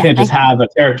 You can't just have a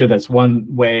character that's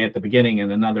one way at the beginning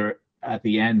and another at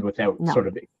the end without sort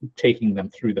of taking them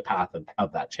through the path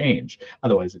of that change.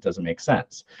 Otherwise, it doesn't make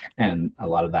sense. And a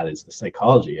lot of that is the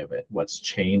psychology of it. What's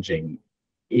changing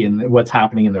in what's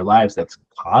happening in their lives that's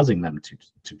causing them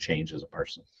to change as a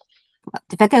person.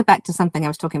 If I go back to something I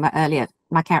was talking about earlier,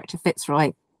 my character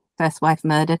Fitzroy, first wife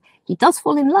murdered, he does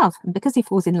fall in love, and because he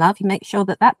falls in love, he makes sure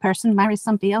that that person marries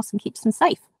somebody else and keeps them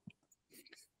safe.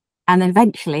 And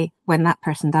eventually, when that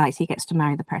person dies, he gets to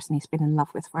marry the person he's been in love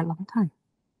with for a long time.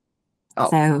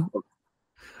 So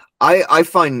I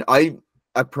find I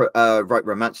write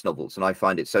romance novels, and I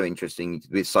find it so interesting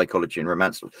with psychology and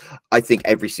romance. I think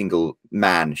every single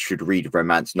man should read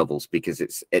romance novels because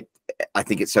I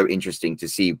think it's so interesting to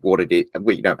see what it is,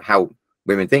 you know, how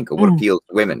women think or what appeals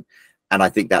to women. And I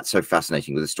think that's so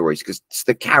fascinating with the stories because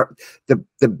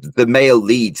the male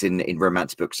leads in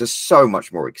romance books are so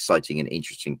much more exciting and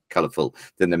interesting, colorful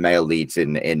than the male leads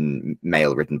in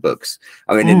male written books.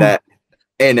 I mean,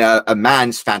 in a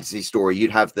man's fantasy story,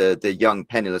 you'd have the young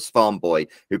penniless farm boy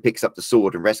who picks up the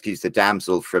sword and rescues the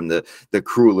damsel from the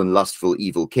cruel and lustful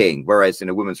evil king. Whereas in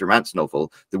a woman's romance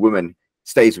novel, the woman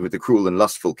stays with the cruel and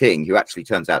lustful king who actually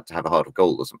turns out to have a heart of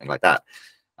gold or something like that.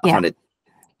 I find it.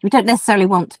 We don't necessarily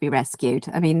want to be rescued.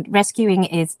 I mean, rescuing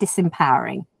is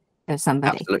disempowering of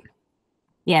somebody. Absolutely.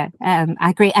 Yeah,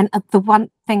 I agree. And the one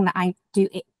thing that I do,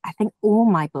 I think all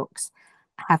my books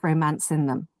have romance in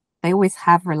them. They always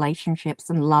have relationships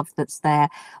and love that's there,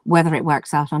 whether it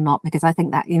works out or not, because I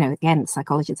think that, you know, again,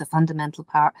 psychology is a fundamental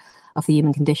part of the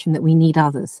human condition, that we need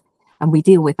others, and we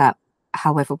deal with that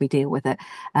however we deal with it.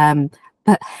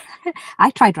 But I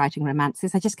tried writing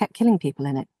romances. I just kept killing people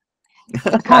in it.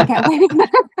 I can't get away with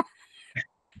that.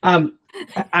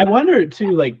 I wonder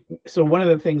too, like, so one of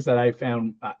the things that I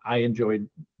found I enjoyed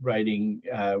writing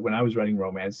when I was writing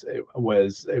romance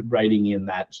was writing in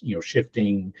that, you know,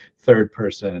 shifting first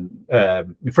person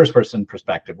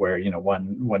perspective, where, you know,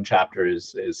 one chapter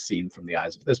is seen from the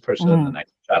eyes of this person, and the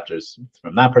next chapter is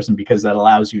from that person, because that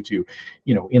allows you to,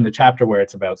 you know, in the chapter where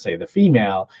it's about, say, the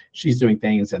female, she's doing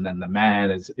things, and then the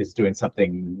man is doing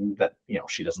something that, you know,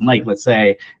 she doesn't like, let's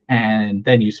say, and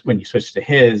then when you switch to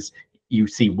his, you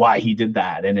see why he did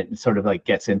that, and it sort of like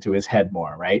gets into his head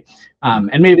more, right?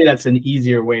 And maybe that's an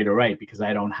easier way to write, because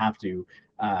I don't have to,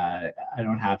 I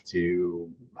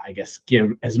guess,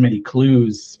 give as many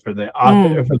clues for the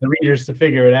author, for the readers to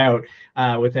figure it out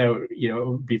without, you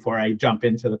know, before I jump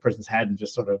into the person's head and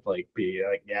just sort of like be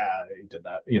like, yeah, he did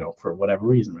that, you know, for whatever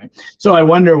reason, right? So I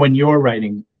wonder, when you're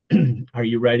writing, are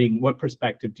you writing, what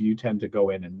perspective do you tend to go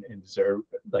in and observe,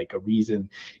 like a reason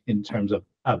in terms of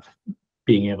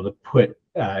being able to put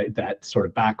that sort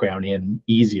of background in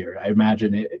easier? I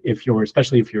imagine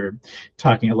especially if you're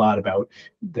talking a lot about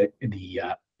the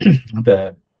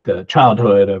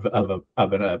childhood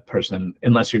of a person,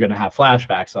 unless you're going to have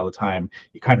flashbacks all the time,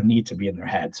 you kind of need to be in their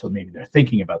head, so maybe they're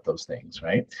thinking about those things,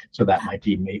 right? So that might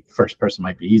be, first person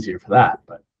might be easier for that,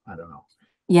 but I don't know.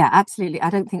 Yeah, absolutely. I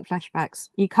don't think flashbacks,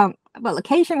 you can't, well,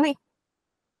 occasionally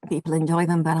people enjoy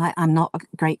them, but I'm not a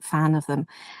great fan of them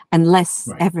unless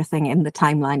everything in the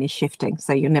timeline is shifting,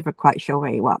 so you're never quite sure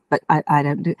where you are. But I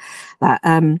don't do that.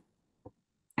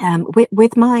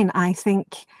 With mine, I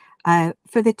think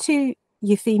for the two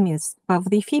euphemias, well, for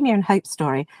the Euphemia and Hope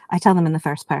story, I tell them in the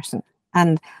first person.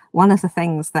 And one of the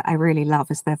things that I really love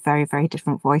is they're very, very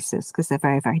different voices, because they're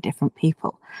very, very different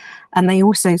people. And they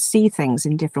also see things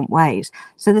in different ways.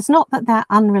 So there's not that they're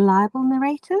unreliable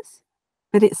narrators,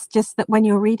 but it's just that when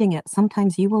you're reading it,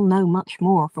 sometimes you will know much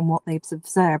more from what they've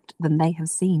observed than they have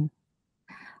seen.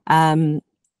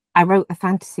 I wrote a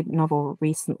fantasy novel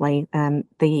recently,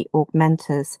 The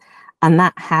Augmenters, and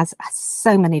that has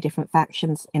so many different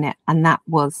factions in it. And that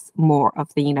was more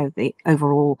of the, the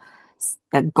overall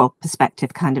God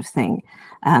perspective kind of thing,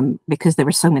 because there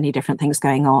were so many different things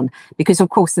going on. Because, of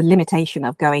course, the limitation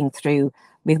of going through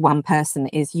with one person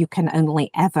is you can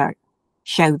only ever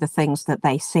show the things that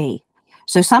they see.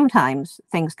 So sometimes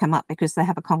things come up because they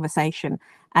have a conversation,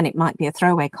 and it might be a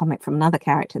throwaway comment from another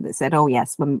character that said, oh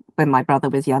yes, when my brother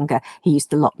was younger, he used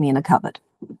to lock me in a cupboard.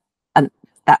 And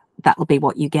that'll be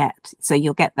what you get. So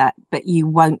you'll get that, but you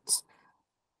won't,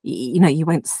 you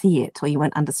won't see it, or you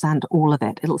won't understand all of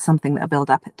it. It'll something that'll build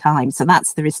up at time. So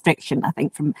that's the restriction, I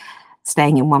think, from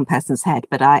staying in one person's head.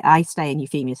 But I stay in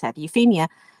Euphemia's head. Euphemia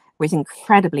was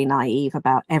incredibly naive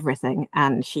about everything,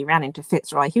 and she ran into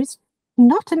Fitzroy, who's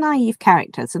not a naive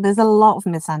character. So there's a lot of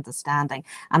misunderstanding,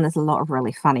 and there's a lot of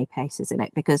really funny places in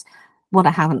it, because what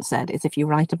I haven't said is if you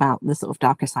write about the sort of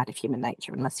darker side of human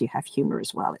nature, unless you have humor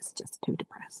as well, it's just too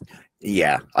depressing.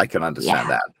 Yeah, I can understand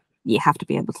that. You have to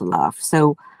be able to laugh.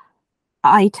 So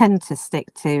I tend to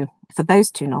stick to, for those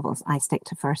two novels, I stick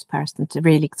to first person to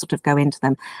really sort of go into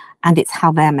them, and it's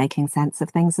how they're making sense of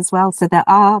things as well. So there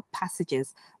are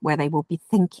passages where they will be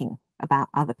thinking about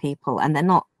other people, and they're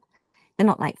not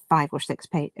like 5 or 6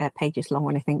 pages long or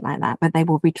anything like that, but they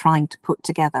will be trying to put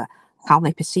together how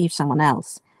they perceive someone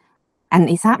else. And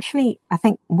it's actually, I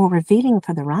think, more revealing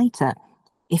for the writer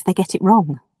if they get it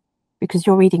wrong, because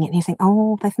you're reading it and you think,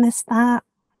 oh, they've missed that.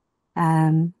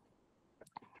 When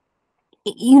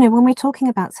we're talking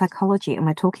about psychology and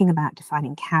we're talking about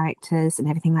defining characters and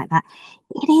everything like that,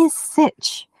 it is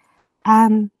such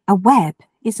a web,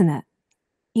 isn't it?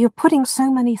 You're putting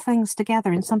so many things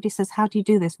together, and somebody says, how do you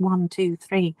do this? 1, 2,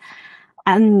 3.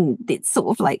 And it's sort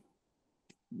of like,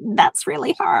 that's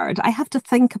really hard. I have to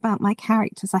think about my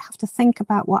characters. I have to think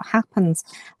about what happens.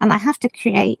 And I have to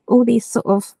create all these sort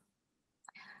of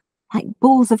like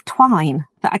balls of twine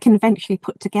that I can eventually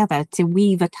put together to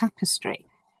weave a tapestry.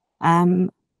 And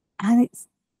it's,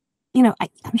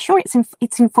 I'm sure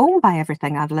it's informed by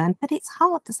everything I've learned, but it's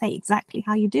hard to say exactly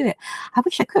how you do it. I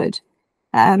wish I could.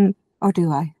 Or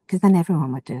do I? Because then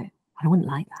everyone would do it. I wouldn't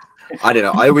like that. I don't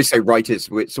know. I always say writers,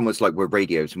 it's almost like we're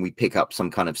radios, and we pick up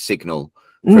some kind of signal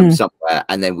from somewhere,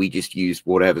 and then we just use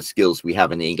whatever skills we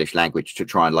have in the English language to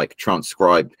try and like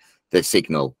transcribe the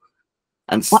signal.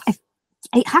 And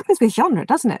it happens with genre,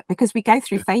 doesn't it? Because we go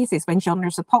through phases when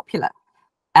genres are popular.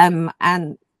 And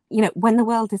when the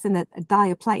world is in a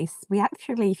dire place, we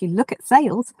actually, if you look at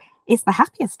sales, it's the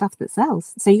happiest stuff that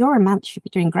sells. So your romance should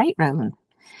be doing great, Roland.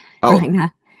 Oh, right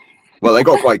now. Well, they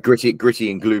got quite gritty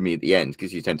and gloomy at the end,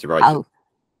 because you tend to write. Oh,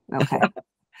 okay.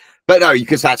 But no,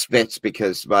 because that's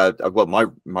because well,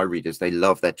 my readers, they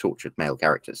love their tortured male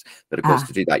characters, but of course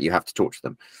to do that you have to torture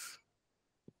them.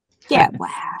 Yeah, well,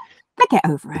 they get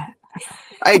over it.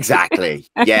 Exactly.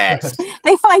 Yes.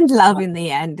 They find love in the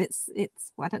end. It's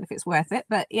well, I don't know if it's worth it,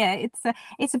 but yeah,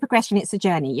 it's a progression, it's a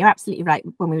journey. You're absolutely right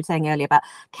when we were saying earlier about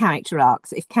character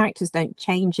arcs. If characters don't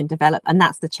change and develop, and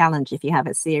that's the challenge if you have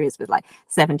a series with like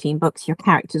 17 books, your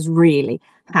characters really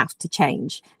have to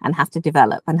change and have to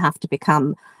develop and have to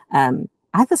become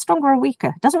either stronger or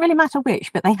weaker. It doesn't really matter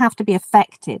which, but they have to be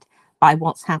affected by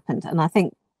what's happened. And I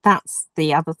think that's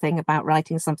the other thing about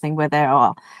writing something where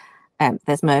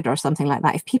there's murder or something like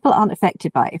that. If people aren't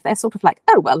affected by it, if they're sort of like,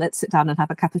 oh, well, let's sit down and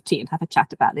have a cup of tea and have a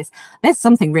chat about this, there's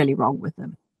something really wrong with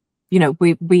them.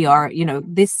 We are,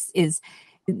 this is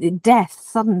death,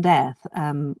 sudden death.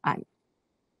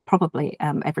 Probably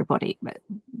everybody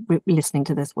listening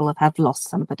to this will have lost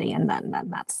somebody, and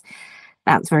then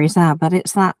that's very sad. But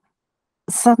it's that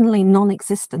suddenly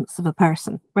non-existence of a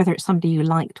person, whether it's somebody you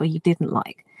liked or you didn't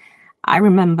like. I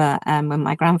remember when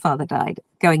my grandfather died,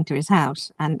 going to his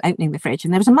house and opening the fridge,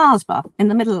 and there was a Mars bar in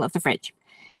the middle of the fridge,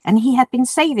 and he had been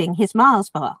saving his Mars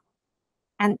bar,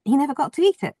 and he never got to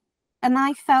eat it. And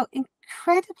I felt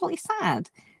incredibly sad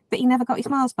that he never got his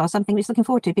Mars bar, something he was looking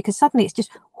forward to, because suddenly it's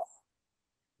just,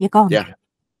 you're gone. Yeah.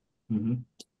 And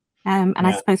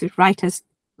I suppose with writers,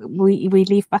 we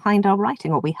leave behind our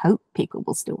writing, or we hope people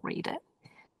will still read it.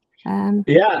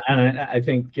 Yeah, and I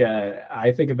think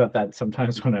about that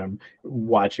sometimes when I'm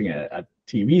watching a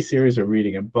TV series or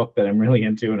reading a book that I'm really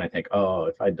into, and I think, oh,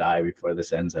 if I die before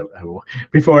this ends,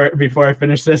 before I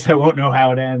finish this, I won't know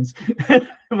how it ends,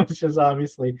 which is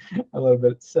obviously a little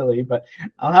bit silly, but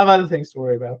I'll have other things to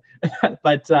worry about.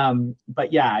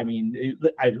 but yeah, I mean,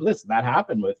 listen, that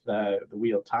happened with the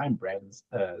Wheel of Time. Brandon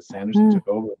Sanderson took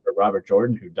over for Robert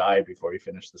Jordan, who died before he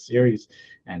finished the series,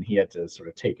 and he had to sort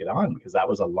of take it on because that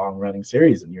was a long-running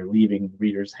series, and you're leaving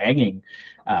readers hanging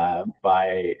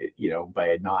by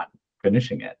not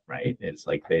finishing it, right? It's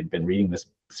like they'd been reading this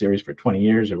series for 20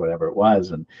 years or whatever it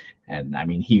was, and I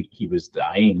mean he was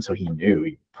dying, so he knew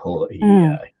he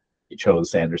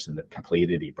chose Sanderson to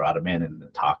complete it. He brought him in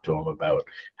and talked to him about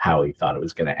how he thought it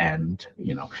was going to end,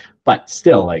 but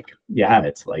still, like, yeah,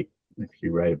 it's like if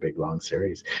you write a big long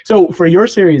series. So for your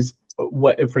series,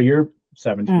 for your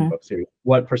 17 book series,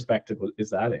 what perspective is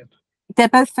that in? They're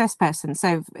both first person,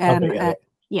 so one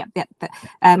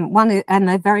is, and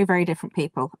they're very, very different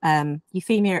people.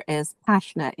 Euphemia is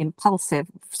passionate, impulsive,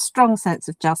 strong sense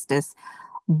of justice,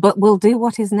 but will do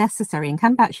what is necessary and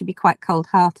can actually be quite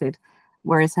cold-hearted,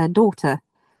 whereas her daughter,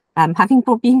 having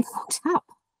been brought up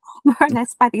more or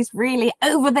less by these really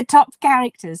over-the-top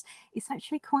characters, is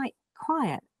actually quite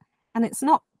quiet. And it's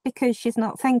not because she's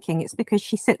not thinking, it's because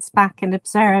she sits back and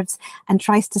observes and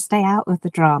tries to stay out of the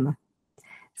drama.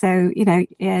 So,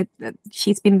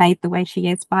 she's been made the way she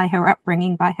is by her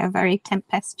upbringing, by her very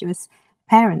tempestuous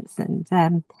parents,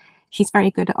 and she's very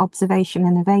good at observation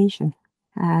and evasion.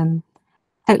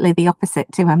 Totally the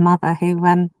opposite to her mother,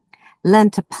 who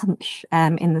learned to punch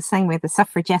in the same way the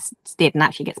suffragettes did, and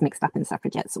actually gets mixed up in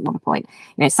suffragettes at one point.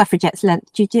 Suffragettes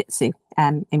learnt jiu-jitsu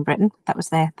in Britain. That was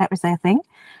their thing,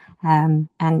 and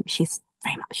she's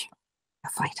very much a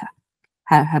fighter.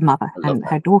 Her mother and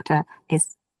her daughter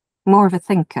is more of a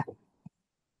thinker.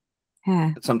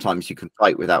 Yeah. Sometimes you can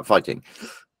fight without fighting.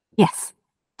 Yes,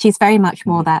 she's very much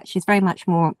more that. She's very much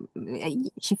more.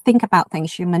 She'll think about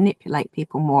things. She'll manipulate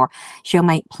people more. She'll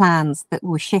make plans that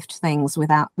will shift things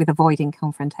with avoiding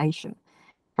confrontation.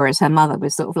 Whereas her mother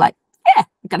was sort of like, yeah,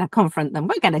 we're going to confront them.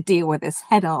 We're going to deal with this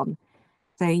head on.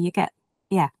 So you get,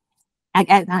 yeah.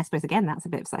 And I suppose, again, that's a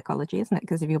bit of psychology, isn't it?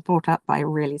 Because if you're brought up by a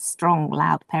really strong,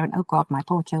 loud parent, oh God, my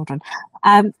poor children,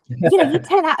 you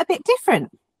turn out a bit different.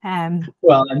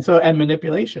 Well, and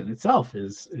manipulation itself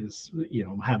is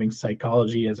having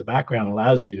psychology as a background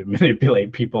allows you to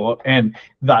manipulate people and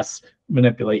thus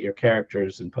manipulate your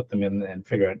characters and put them in and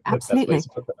figure out the best ways to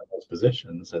put them in those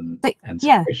positions and situations.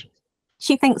 Yeah.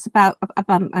 She thinks about,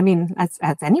 I mean, as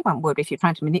anyone would, if you're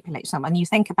trying to manipulate someone, you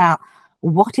think about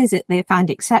what is it they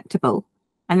find acceptable,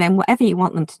 and then whatever you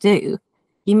want them to do,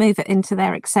 you move it into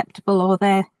their acceptable or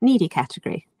their needy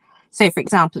category. So, for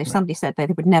example, if somebody said they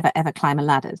would never, ever climb a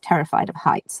ladder, terrified of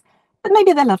heights, but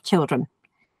maybe they love children,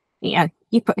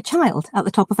 you put a child at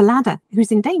the top of a ladder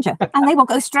who's in danger, and they will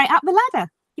go straight up the ladder.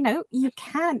 You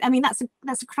can. I mean, that's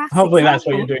a crass. Hopefully, example. That's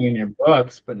what you're doing in your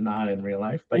books, but not in real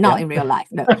life. But not in real life,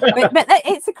 no. but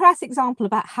it's a crass example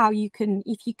about how you can,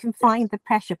 if you can find the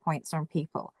pressure points on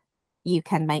people, you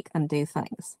can make them do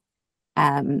things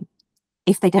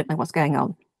if they don't know what's going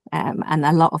on. And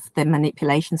a lot of the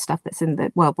manipulation stuff that's in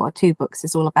the World War II books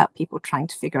is all about people trying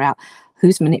to figure out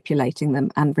who's manipulating them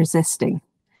and resisting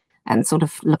and sort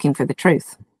of looking for the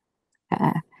truth.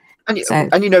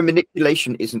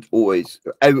 Manipulation isn't always,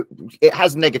 it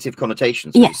has negative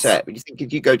connotations, as you said. But you think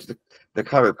if you go to the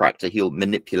chiropractor, he'll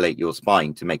manipulate your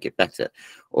spine to make it better,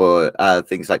 or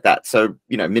things like that. So,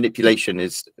 manipulation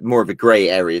is more of a gray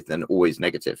area than always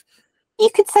negative. You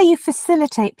could say you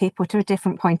facilitate people to a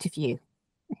different point of view.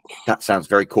 That sounds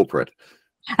very corporate.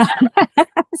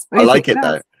 I like it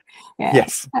though. Yeah.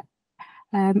 Yes.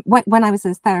 When I was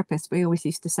a therapist, we always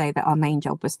used to say that our main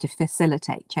job was to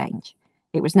facilitate change.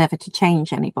 It was never to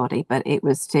change anybody, but it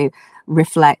was to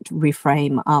reflect,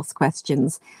 reframe, ask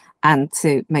questions, and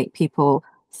to make people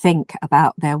think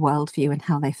about their worldview and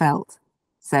how they felt.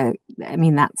 So, I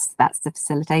mean, that's the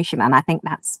facilitation. And I think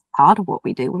that's part of what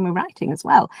we do when we're writing as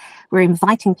well. We're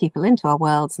inviting people into our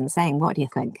worlds and saying, what do you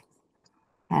think?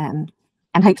 And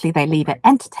hopefully they leave it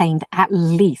entertained at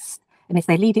least. And if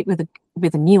they lead it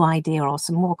with a new idea or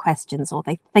some more questions, or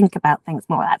they think about things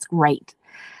more, that's great.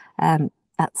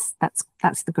 That's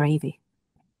the gravy.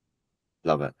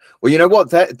 Love it. Well, you know what?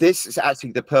 This is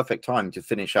actually the perfect time to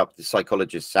finish up the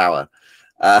Psychologist's Hour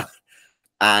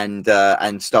and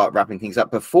start wrapping things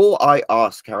up. Before I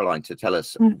ask Caroline to tell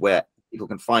us where people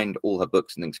can find all her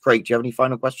books and things, Craig, do you have any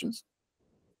final questions?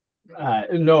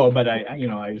 No, but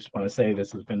I just want to say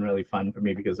this has been really fun for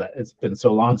me because it's been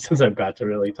so long since I've got to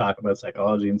really talk about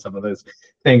psychology and some of those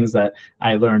things that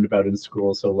I learned about in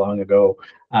school so long ago.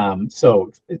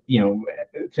 So,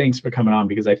 thanks for coming on,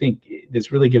 because I think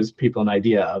this really gives people an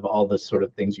idea of all the sort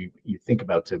of things you think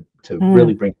about to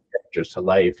really bring characters to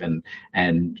life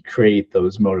and create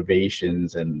those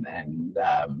motivations and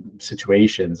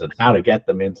situations, and how to get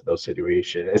them into those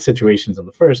situations in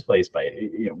the first place by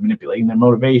manipulating their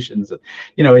motivations. And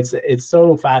it's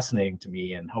so fascinating to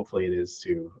me, and hopefully it is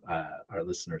to our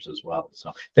listeners as well.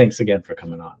 So thanks again for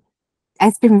coming on.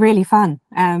 It's been really fun.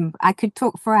 I could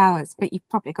talk for hours, but you've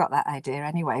probably got that idea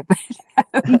anyway. But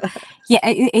yeah,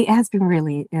 it has been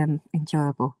really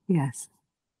enjoyable. Yes.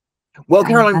 Well,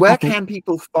 Caroline, where happy. can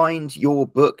people find your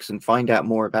books and find out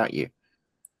more about you?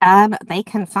 They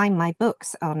can find my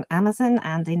books on Amazon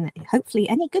and in hopefully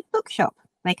any good bookshop.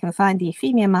 They can find the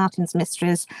Euphemia Martin's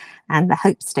Mysteries and the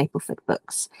Hope Stapleford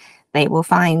books. They will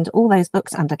find all those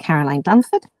books under Caroline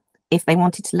Dunford. If they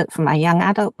wanted to look for my young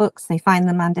adult books, they find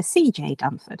them under CJ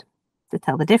Dunford to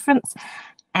tell the difference.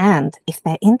 And if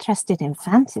they're interested in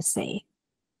fantasy,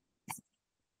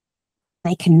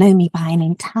 they can know me by an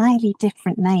entirely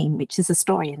different name, which is a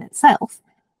story in itself,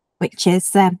 which is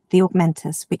The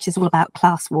Augmenters, which is all about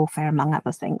class warfare, among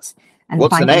other things. And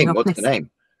what's the name? What's the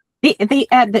name?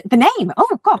 The name.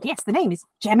 Oh God, yes, the name is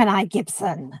Gemini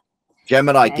Gibson.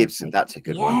 Gemini Gibson. That's a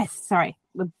good one. Yes, sorry,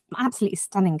 absolutely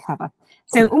stunning cover.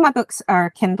 So all my books are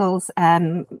Kindles.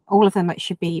 All of them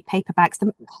should be paperbacks.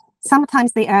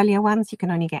 Sometimes the earlier ones you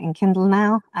can only get in Kindle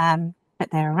now, but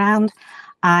they're around.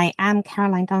 I am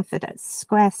Caroline Dunford at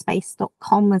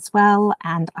squarespace.com as well,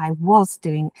 and I was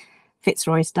doing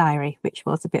Fitzroy's Diary, which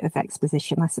was a bit of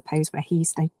exposition, I suppose, where he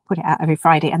used to put it out every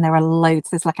Friday, and there are loads.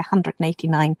 There's like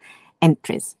 189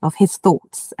 entries of his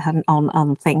thoughts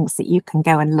on things that you can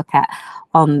go and look at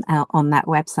on that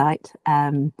website.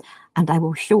 And I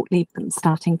will shortly be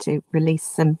starting to release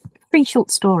some free short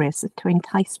stories to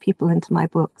entice people into my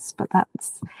books. But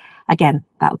that's, again,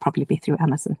 that'll probably be through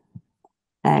Amazon.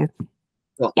 So,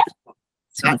 well, yeah.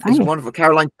 That is wonderful.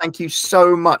 Caroline, thank you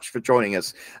so much for joining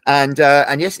us. And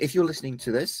yes, if you're listening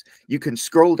to this, you can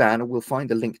scroll down and we'll find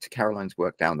a link to Caroline's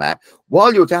work down there.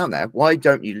 While you're down there, why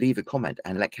don't you leave a comment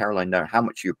and let Caroline know how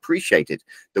much you appreciated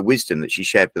the wisdom that she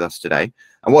shared with us today.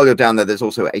 And while you're down there, there's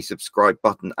also a subscribe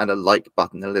button and a like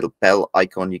button, a little bell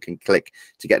icon you can click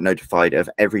to get notified of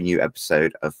every new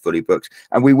episode of Fully Booked.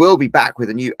 And we will be back with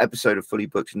a new episode of Fully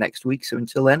Booked next week. So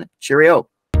until then, cheerio.